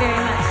 Thank you very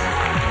much.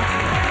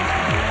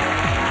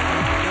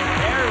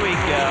 There we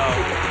go.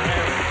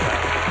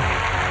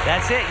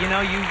 That's it. You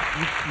know, you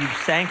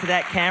sang to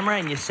that camera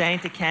and you sang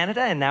to Canada,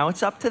 and now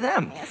it's up to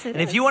them. Yes, it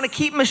and if is. you want to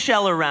keep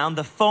Michelle around,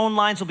 the phone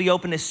lines will be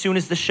open as soon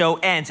as the show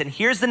ends. And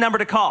here's the number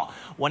to call: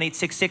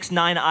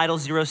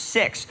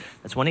 1-866-9-IDOL-06.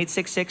 That's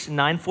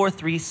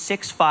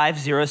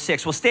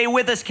 1-866-943-6506. Well, stay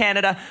with us,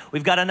 Canada.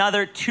 We've got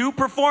another 2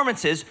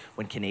 performances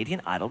when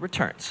Canadian Idol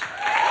returns.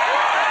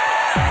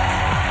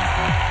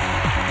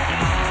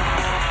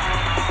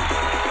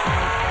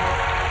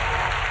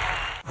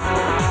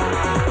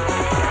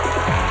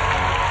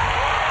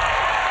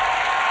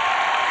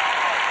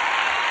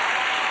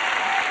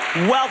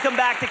 Welcome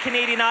back to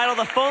Canadian Idol.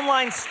 The phone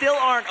lines still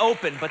aren't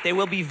open, but they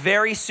will be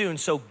very soon,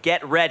 so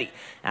get ready.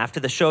 After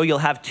the show, you'll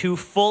have 2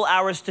 full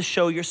hours to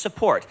show your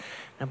support.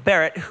 Now,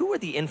 Barrett, who are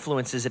the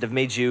influences that have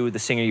made you the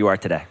singer you are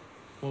today?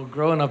 Well,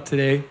 growing up,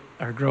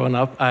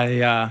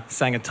 I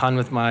sang a ton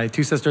with my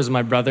 2 sisters and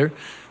my brother.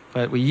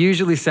 But we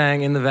usually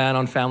sang in the van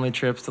on family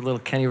trips to little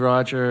Kenny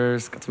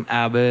Rogers, got some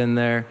ABBA in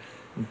there,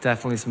 and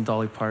definitely some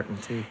Dolly Parton,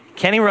 too.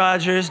 Kenny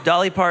Rogers,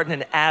 Dolly Parton,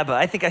 and ABBA.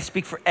 I think I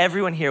speak for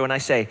everyone here when I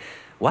say,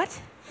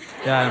 what?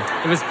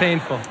 Yeah, it was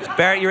painful.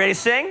 Barrett, you ready to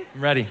sing?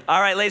 I'm ready.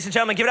 All right, ladies and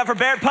gentlemen, give it up for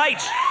Barrett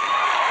Peich.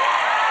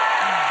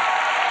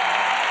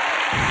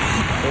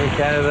 Hey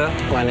Canada,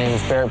 my name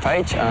is Barrett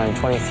Peich. I'm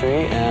 23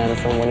 and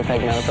from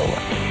Winnipeg, Manitoba.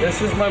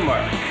 This is my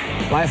mark.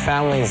 My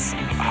family's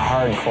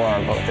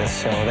hardcore about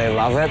this show. They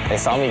love it. They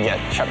saw me get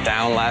shut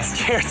down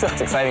last year, so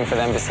it's exciting for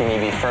them to see me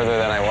be further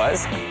than I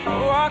was.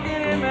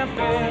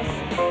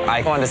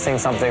 I wanted to sing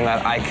something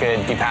that I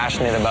could be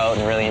passionate about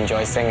and really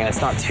enjoy singing.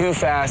 It's not too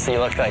fast, so you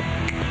look like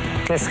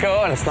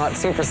disco, and it's not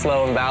super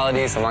slow and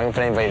ballady, so I'm not gonna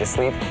put anybody to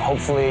sleep.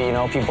 Hopefully, you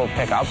know, people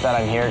pick up that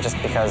I'm here just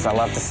because I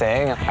love to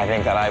sing. I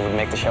think that I would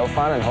make the show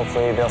fun, and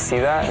hopefully they'll see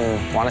that and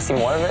want to see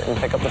more of it and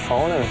pick up the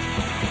phone and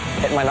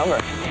hit my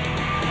number.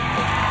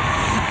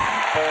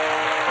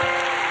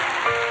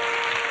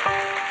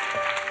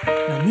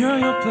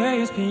 Muriel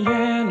plays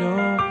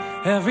piano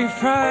every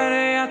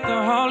Friday at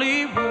the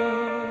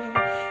Hollywood,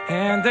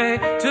 and they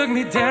took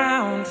me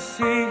down to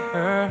see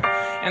her,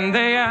 and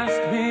they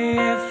asked me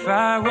if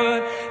I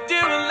would do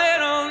a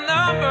little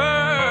number,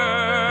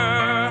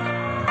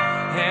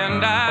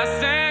 and I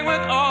sang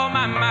with all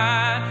my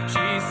might.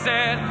 She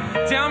said,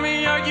 tell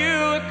me, are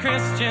you a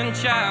Christian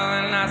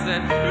child? And I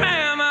said,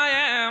 ma'am, I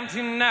am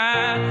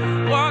tonight.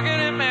 Walking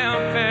in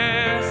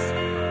Memphis,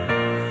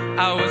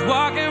 I was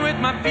walking with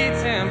my feet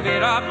 10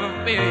 feet off a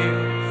beat.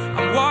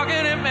 I'm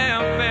walking in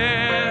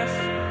Memphis,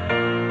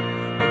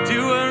 but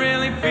do I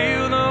really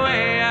feel the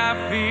way I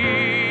feel?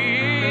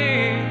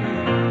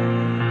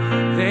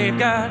 They've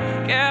got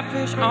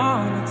catfish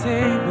on the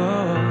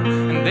table,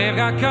 and they've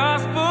got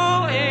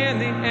gospel in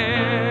the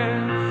air,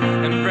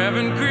 and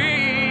Reverend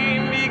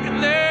Green, be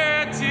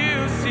glad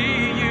to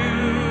see you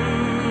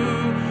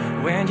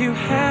when you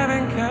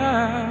haven't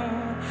got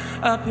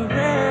a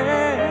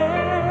parade.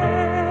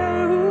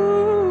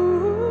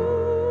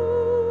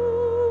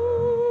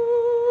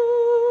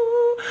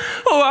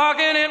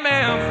 Walking in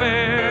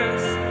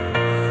Memphis,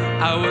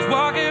 I was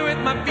walking with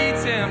my feet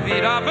 10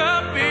 feet off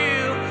a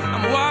bill.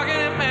 I'm walking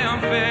in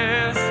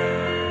Memphis,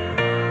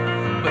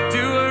 but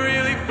do I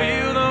really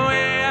feel the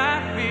way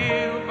I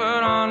feel?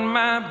 Put on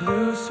my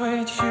blue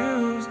suede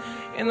shoes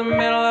in the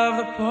middle of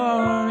the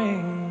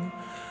pouring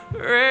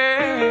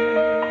rain.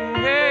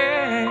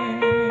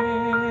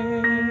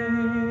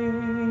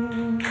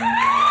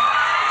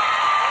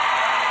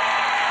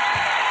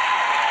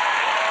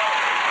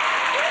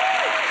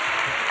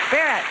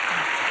 Barrett,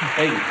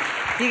 Hey.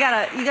 you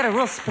got a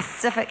real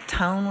specific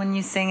tone when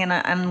you sing,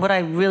 and what I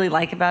really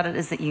like about it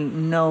is that you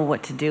know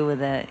what to do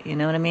with it. You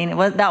know what I mean?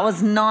 That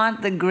was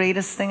not the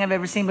greatest thing I've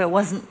ever seen, but it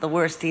wasn't the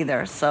worst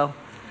either. So,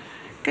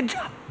 good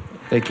job.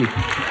 Thank you. You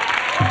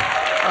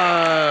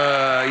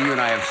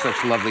and I have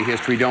such lovely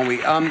history, don't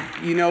we?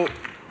 You know,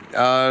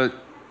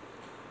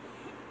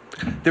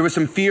 there was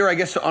some fear, I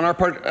guess, on our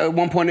part at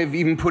one point of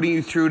even putting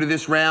you through to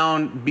this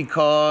round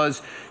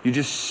because you're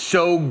just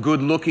so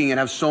good looking and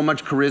have so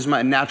much charisma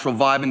and natural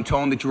vibe and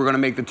tone that you were going to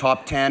make the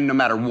top 10 no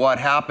matter what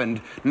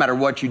happened, no matter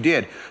what you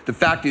did. The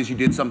fact is you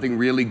did something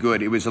really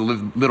good. It was a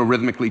little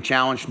rhythmically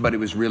challenged, but it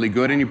was really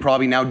good, and you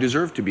probably now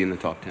deserve to be in the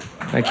top 10.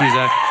 Thank you,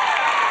 Zach.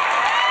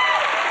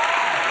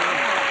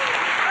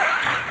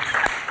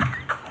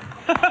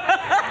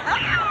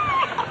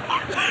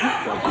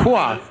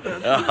 Quoi?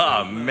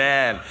 Oh,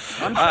 man.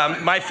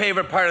 My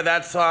favorite part of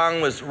that song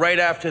was right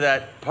after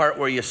that part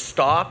where you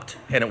stopped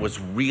and it was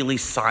really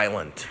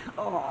silent.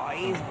 Oh,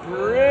 he's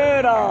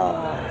brutal.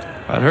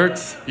 That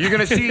hurts. You're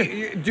going to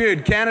see,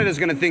 dude, Canada's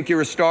going to think you're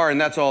a star, and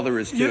that's all there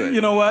is to it.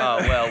 You know what? Oh,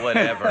 well,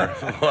 whatever.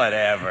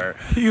 Whatever.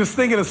 He was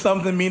thinking of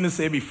something mean to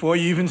say before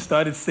you even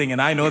started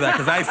singing. I know that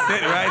because I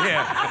sit right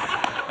here.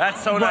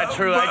 That's so not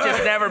true. I've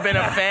just never been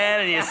a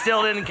fan, and you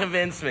still didn't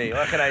convince me.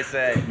 What can I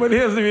say? But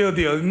here's the real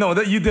deal. No,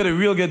 that you did a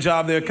real good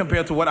job there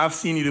compared to what I've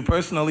seen you do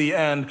personally,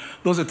 and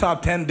those are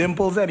top 10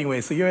 dimples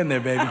anyway, so you're in there,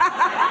 baby.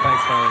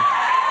 Thanks, Farley.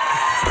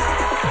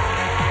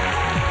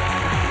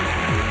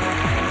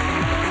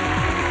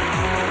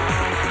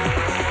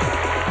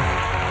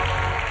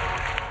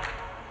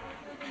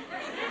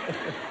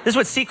 This is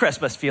what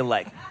Seacrest must feel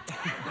like.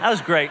 That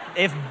was great.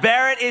 If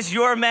Barrett is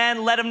your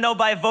man, let him know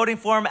by voting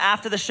for him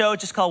after the show.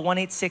 Just call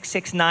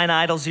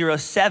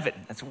 1-866-9-IDOL-07.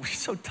 That's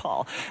so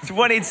tall. It's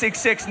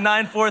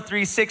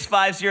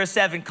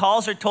 1-866-943-6507.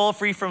 Calls are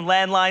toll-free from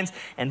landlines,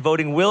 and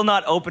voting will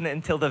not open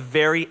until the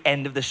very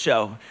end of the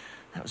show.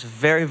 That was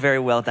very, very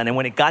well done. And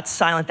when it got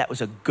silent, that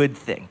was a good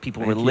thing.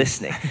 People were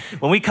listening.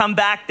 When we come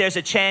back, there's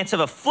a chance of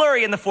a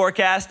flurry in the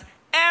forecast.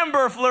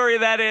 Amber Flurry,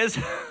 that is.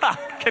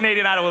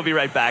 Canadian Idol will be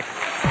right back.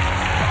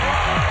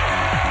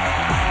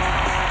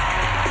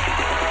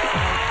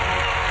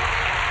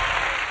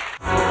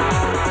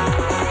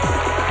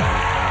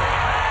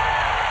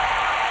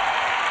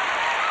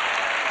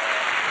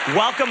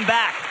 Welcome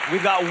back.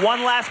 We've got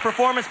one last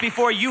performance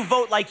before you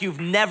vote like you've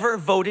never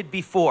voted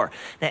before.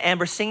 Now,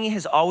 Amber, singing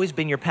has always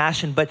been your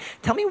passion, but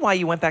tell me why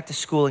you went back to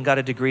school and got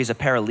a degree as a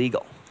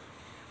paralegal.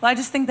 Well, I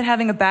just think that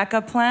having a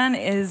backup plan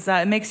is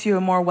it makes you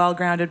a more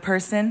well-grounded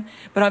person.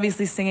 But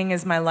obviously, singing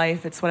is my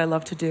life. It's what I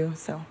love to do.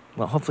 So.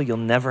 Well, hopefully you'll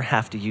never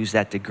have to use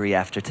that degree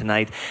after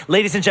tonight.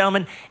 Ladies and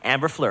gentlemen,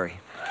 Amber Flurry.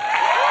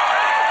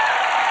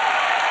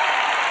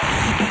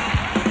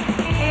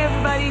 Hey,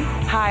 everybody.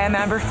 Hi, I'm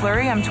Amber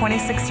Flurry. I'm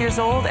 26 years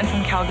old and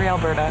from Calgary,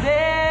 Alberta.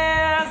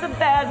 There's a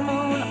bad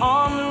moon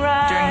on the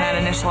rise. During that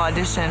initial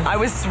audition, I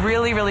was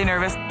really, really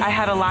nervous. I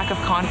had a lack of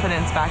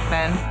confidence back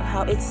then.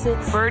 How it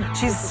sits. Bird,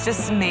 she's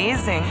just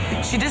amazing.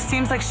 She just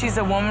seems like she's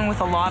a woman with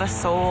a lot of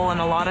soul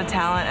and a lot of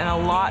talent and a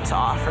lot to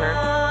offer.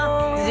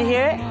 Did you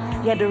hear it?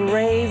 You had to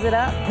raise it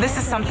up. This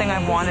is something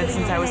I've wanted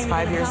since I was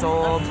 5 years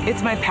old.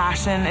 It's my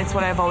passion. It's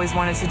what I've always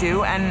wanted to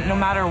do. And no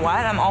matter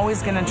what, I'm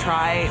always going to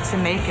try to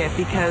make it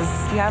because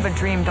if you have a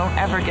dream, don't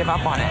ever give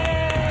up on it.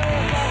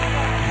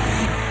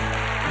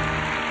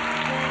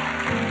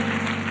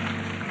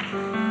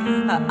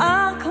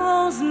 I'll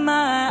close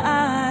my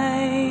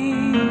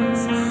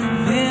eyes,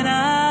 then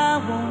I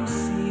won't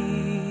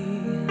see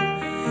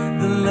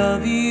the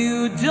love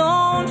you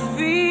don't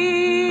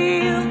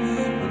feel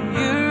when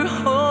you're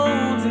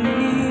holding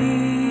me.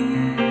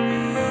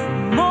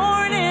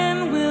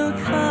 Morning will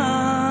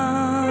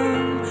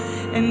come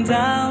and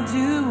I'll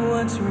do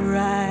what's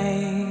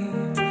right.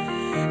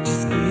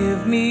 Just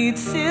give me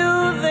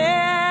till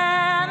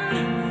then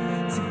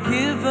to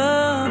give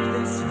up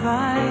this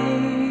fight.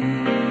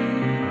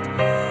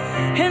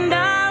 And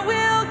I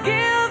will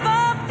give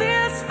up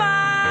this fight,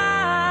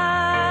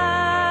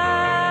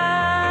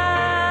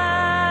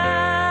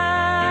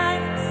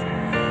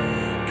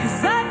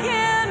 'cause I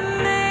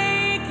can't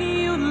make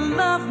you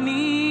love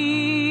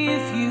me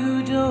if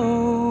you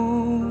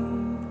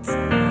don't.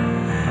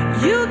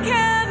 You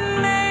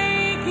can't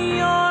make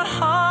your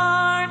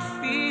heart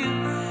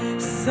feel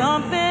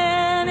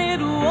something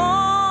it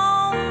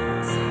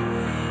won't.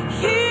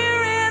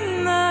 Here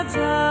in the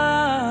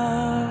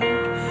dark,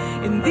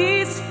 in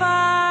these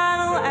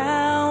final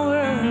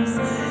hours,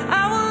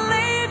 I will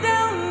lay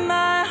down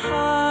my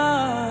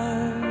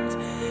heart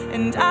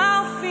and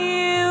I'll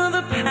feel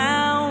the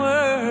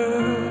power,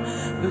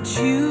 but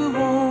you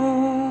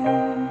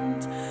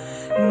won't.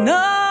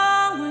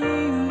 No,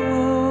 you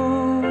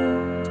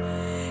won't,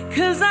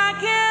 'cause I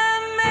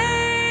can't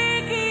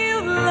make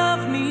you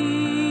love me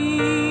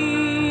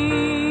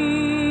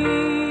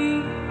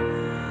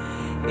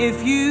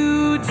if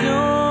you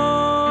don't.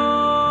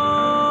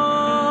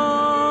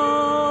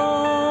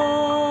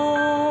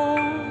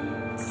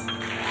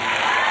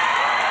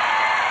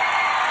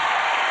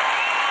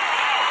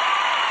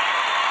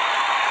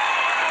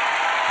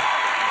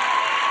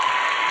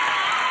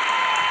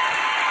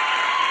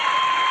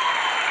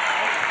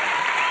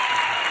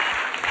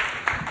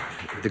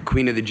 The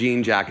queen of the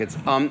jean jackets.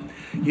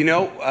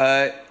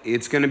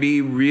 It's going to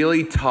be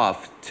really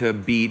tough to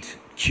beat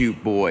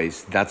cute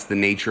boys. That's the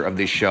nature of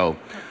this show.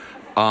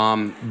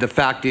 The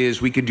fact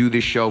is, we could do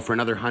this show for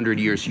another 100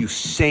 years. You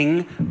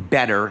sing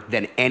better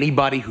than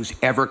anybody who's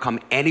ever come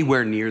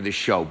anywhere near this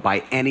show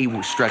by any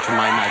stretch of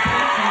my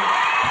imagination.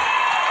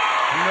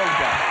 No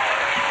doubt.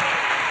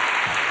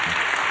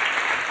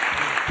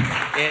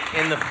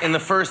 In the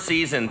first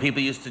season,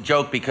 people used to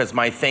joke because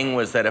my thing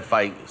was that if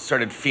I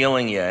started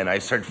feeling you and I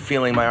started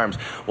feeling my arms,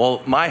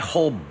 well, my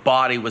whole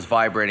body was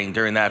vibrating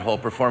during that whole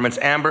performance.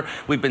 Amber,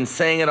 we've been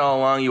saying it all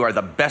along. You are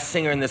the best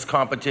singer in this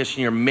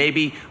competition. You're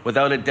maybe,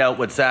 without a doubt,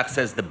 what Zach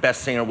says, the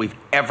best singer we've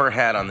ever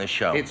had on this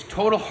show. It's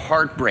total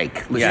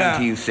heartbreak listening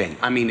to you sing.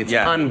 I mean, it's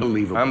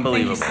unbelievable.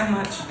 Unbelievable.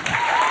 Thank you so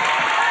much.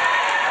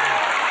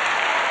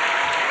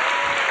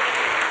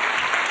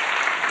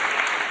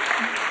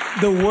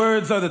 The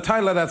words or the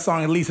title of that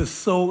song, at least, is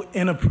so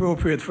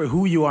inappropriate for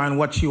who you are and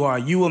what you are.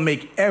 You will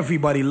make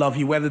everybody love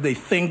you, whether they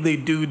think they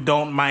do,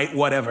 don't, might,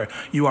 whatever.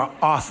 You are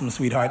awesome,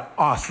 sweetheart.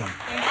 Awesome.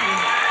 Thank you.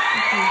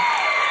 Thank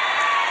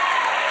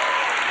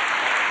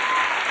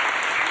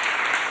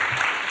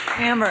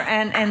you. Amber,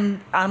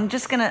 and I'm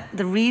just gonna,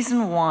 the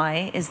reason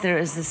why is there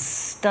is this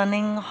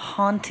stunning,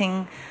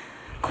 haunting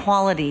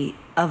quality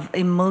of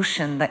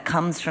emotion that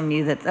comes from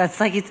you that's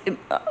like it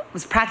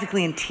was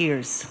practically in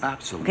tears.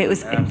 Absolutely. Okay, it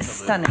was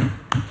stunning.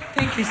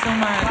 Thank you so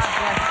much. God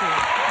bless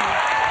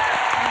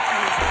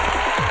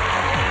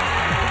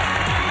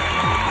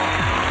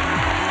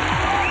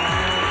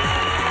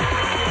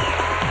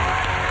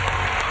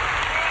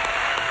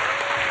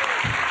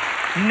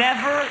you.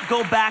 Never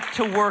go back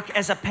to work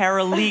as a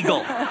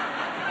paralegal.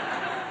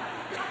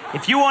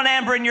 If you want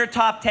Amber in your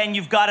top 10,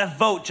 you've got to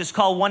vote. Just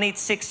call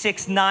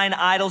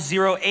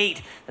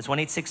 1-866-9-IDOL-08. That's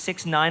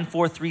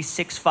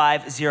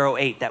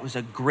 1-866-943-6508. That was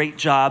a great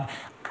job.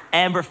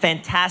 Amber,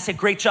 fantastic.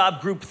 Great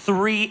job, Group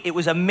 3. It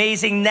was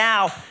amazing.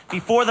 Now,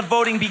 before the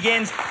voting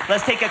begins,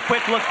 let's take a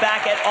quick look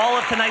back at all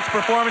of tonight's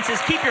performances.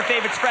 Keep your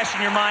favorites fresh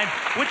in your mind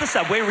with the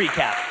Subway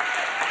recap.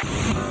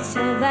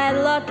 Till that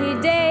lucky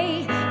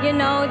day, you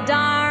know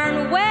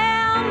darn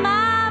well,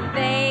 my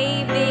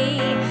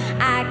baby,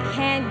 I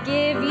can't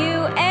give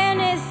you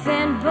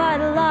anything but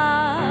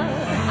love.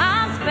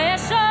 I'm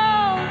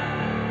special,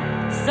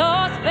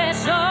 so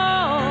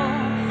special.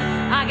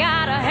 I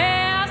gotta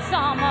have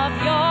some of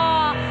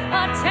your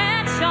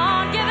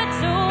attention. Give it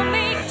to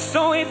me.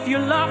 So if you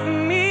love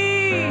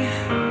me,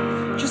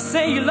 just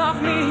say you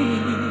love me.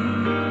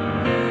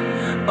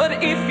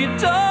 But if you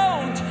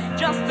don't,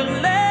 just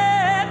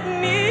let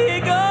me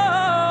go.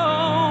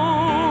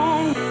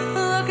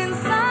 Look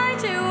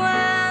inside you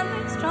and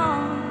be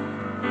strong,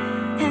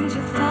 and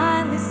you'll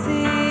finally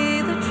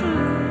see the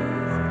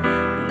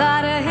truth,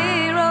 that a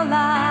hero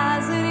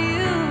lies in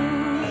you.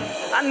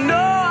 I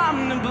know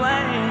I'm to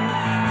blame,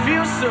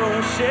 feel so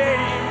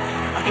ashamed.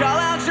 I call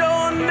out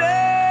your name.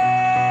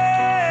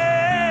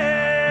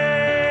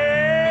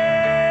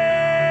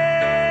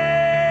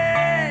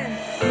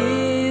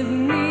 Give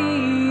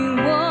me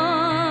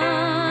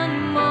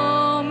one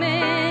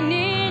moment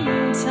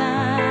in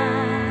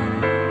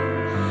time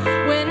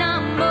when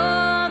I'm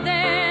more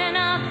than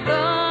I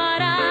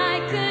thought I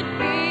could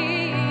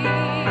be.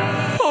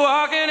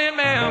 Walking in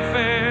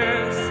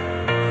Memphis,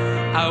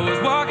 I was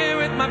walking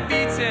with my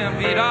feet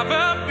 10 feet off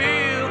a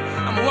field.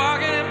 I'm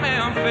walking in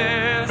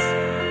Memphis,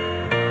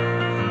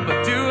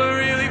 but do I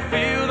really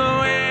feel the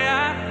way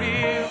I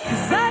feel?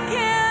 'Cause I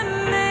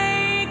can't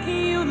make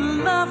you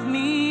love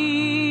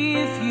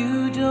me if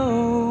you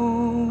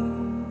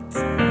don't.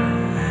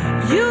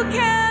 You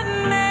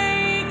can't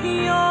make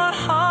your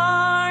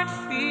heart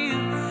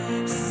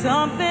feel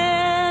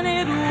something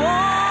it won't.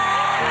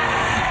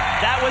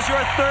 That was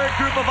your third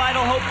group of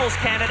Idol hopefuls,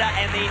 Canada,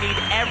 and they need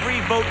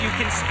every vote you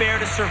can spare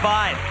to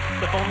survive.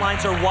 The phone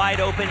lines are wide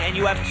open, and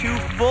you have 2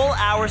 full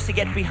hours to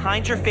get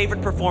behind your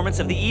favorite performance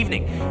of the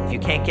evening. If you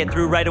can't get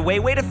through right away,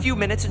 wait a few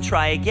minutes and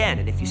try again.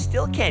 And if you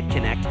still can't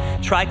connect,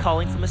 try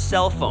calling from a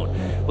cell phone.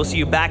 We'll see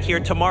you back here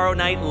tomorrow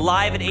night,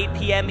 live at 8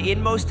 p.m.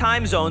 in most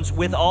time zones,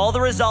 with all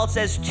the results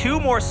as 2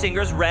 more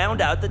singers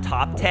round out the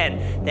top 10.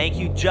 Thank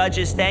you,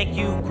 judges. Thank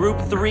you, Group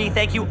 3.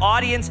 Thank you,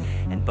 audience.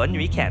 And bonne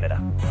nuit, Canada.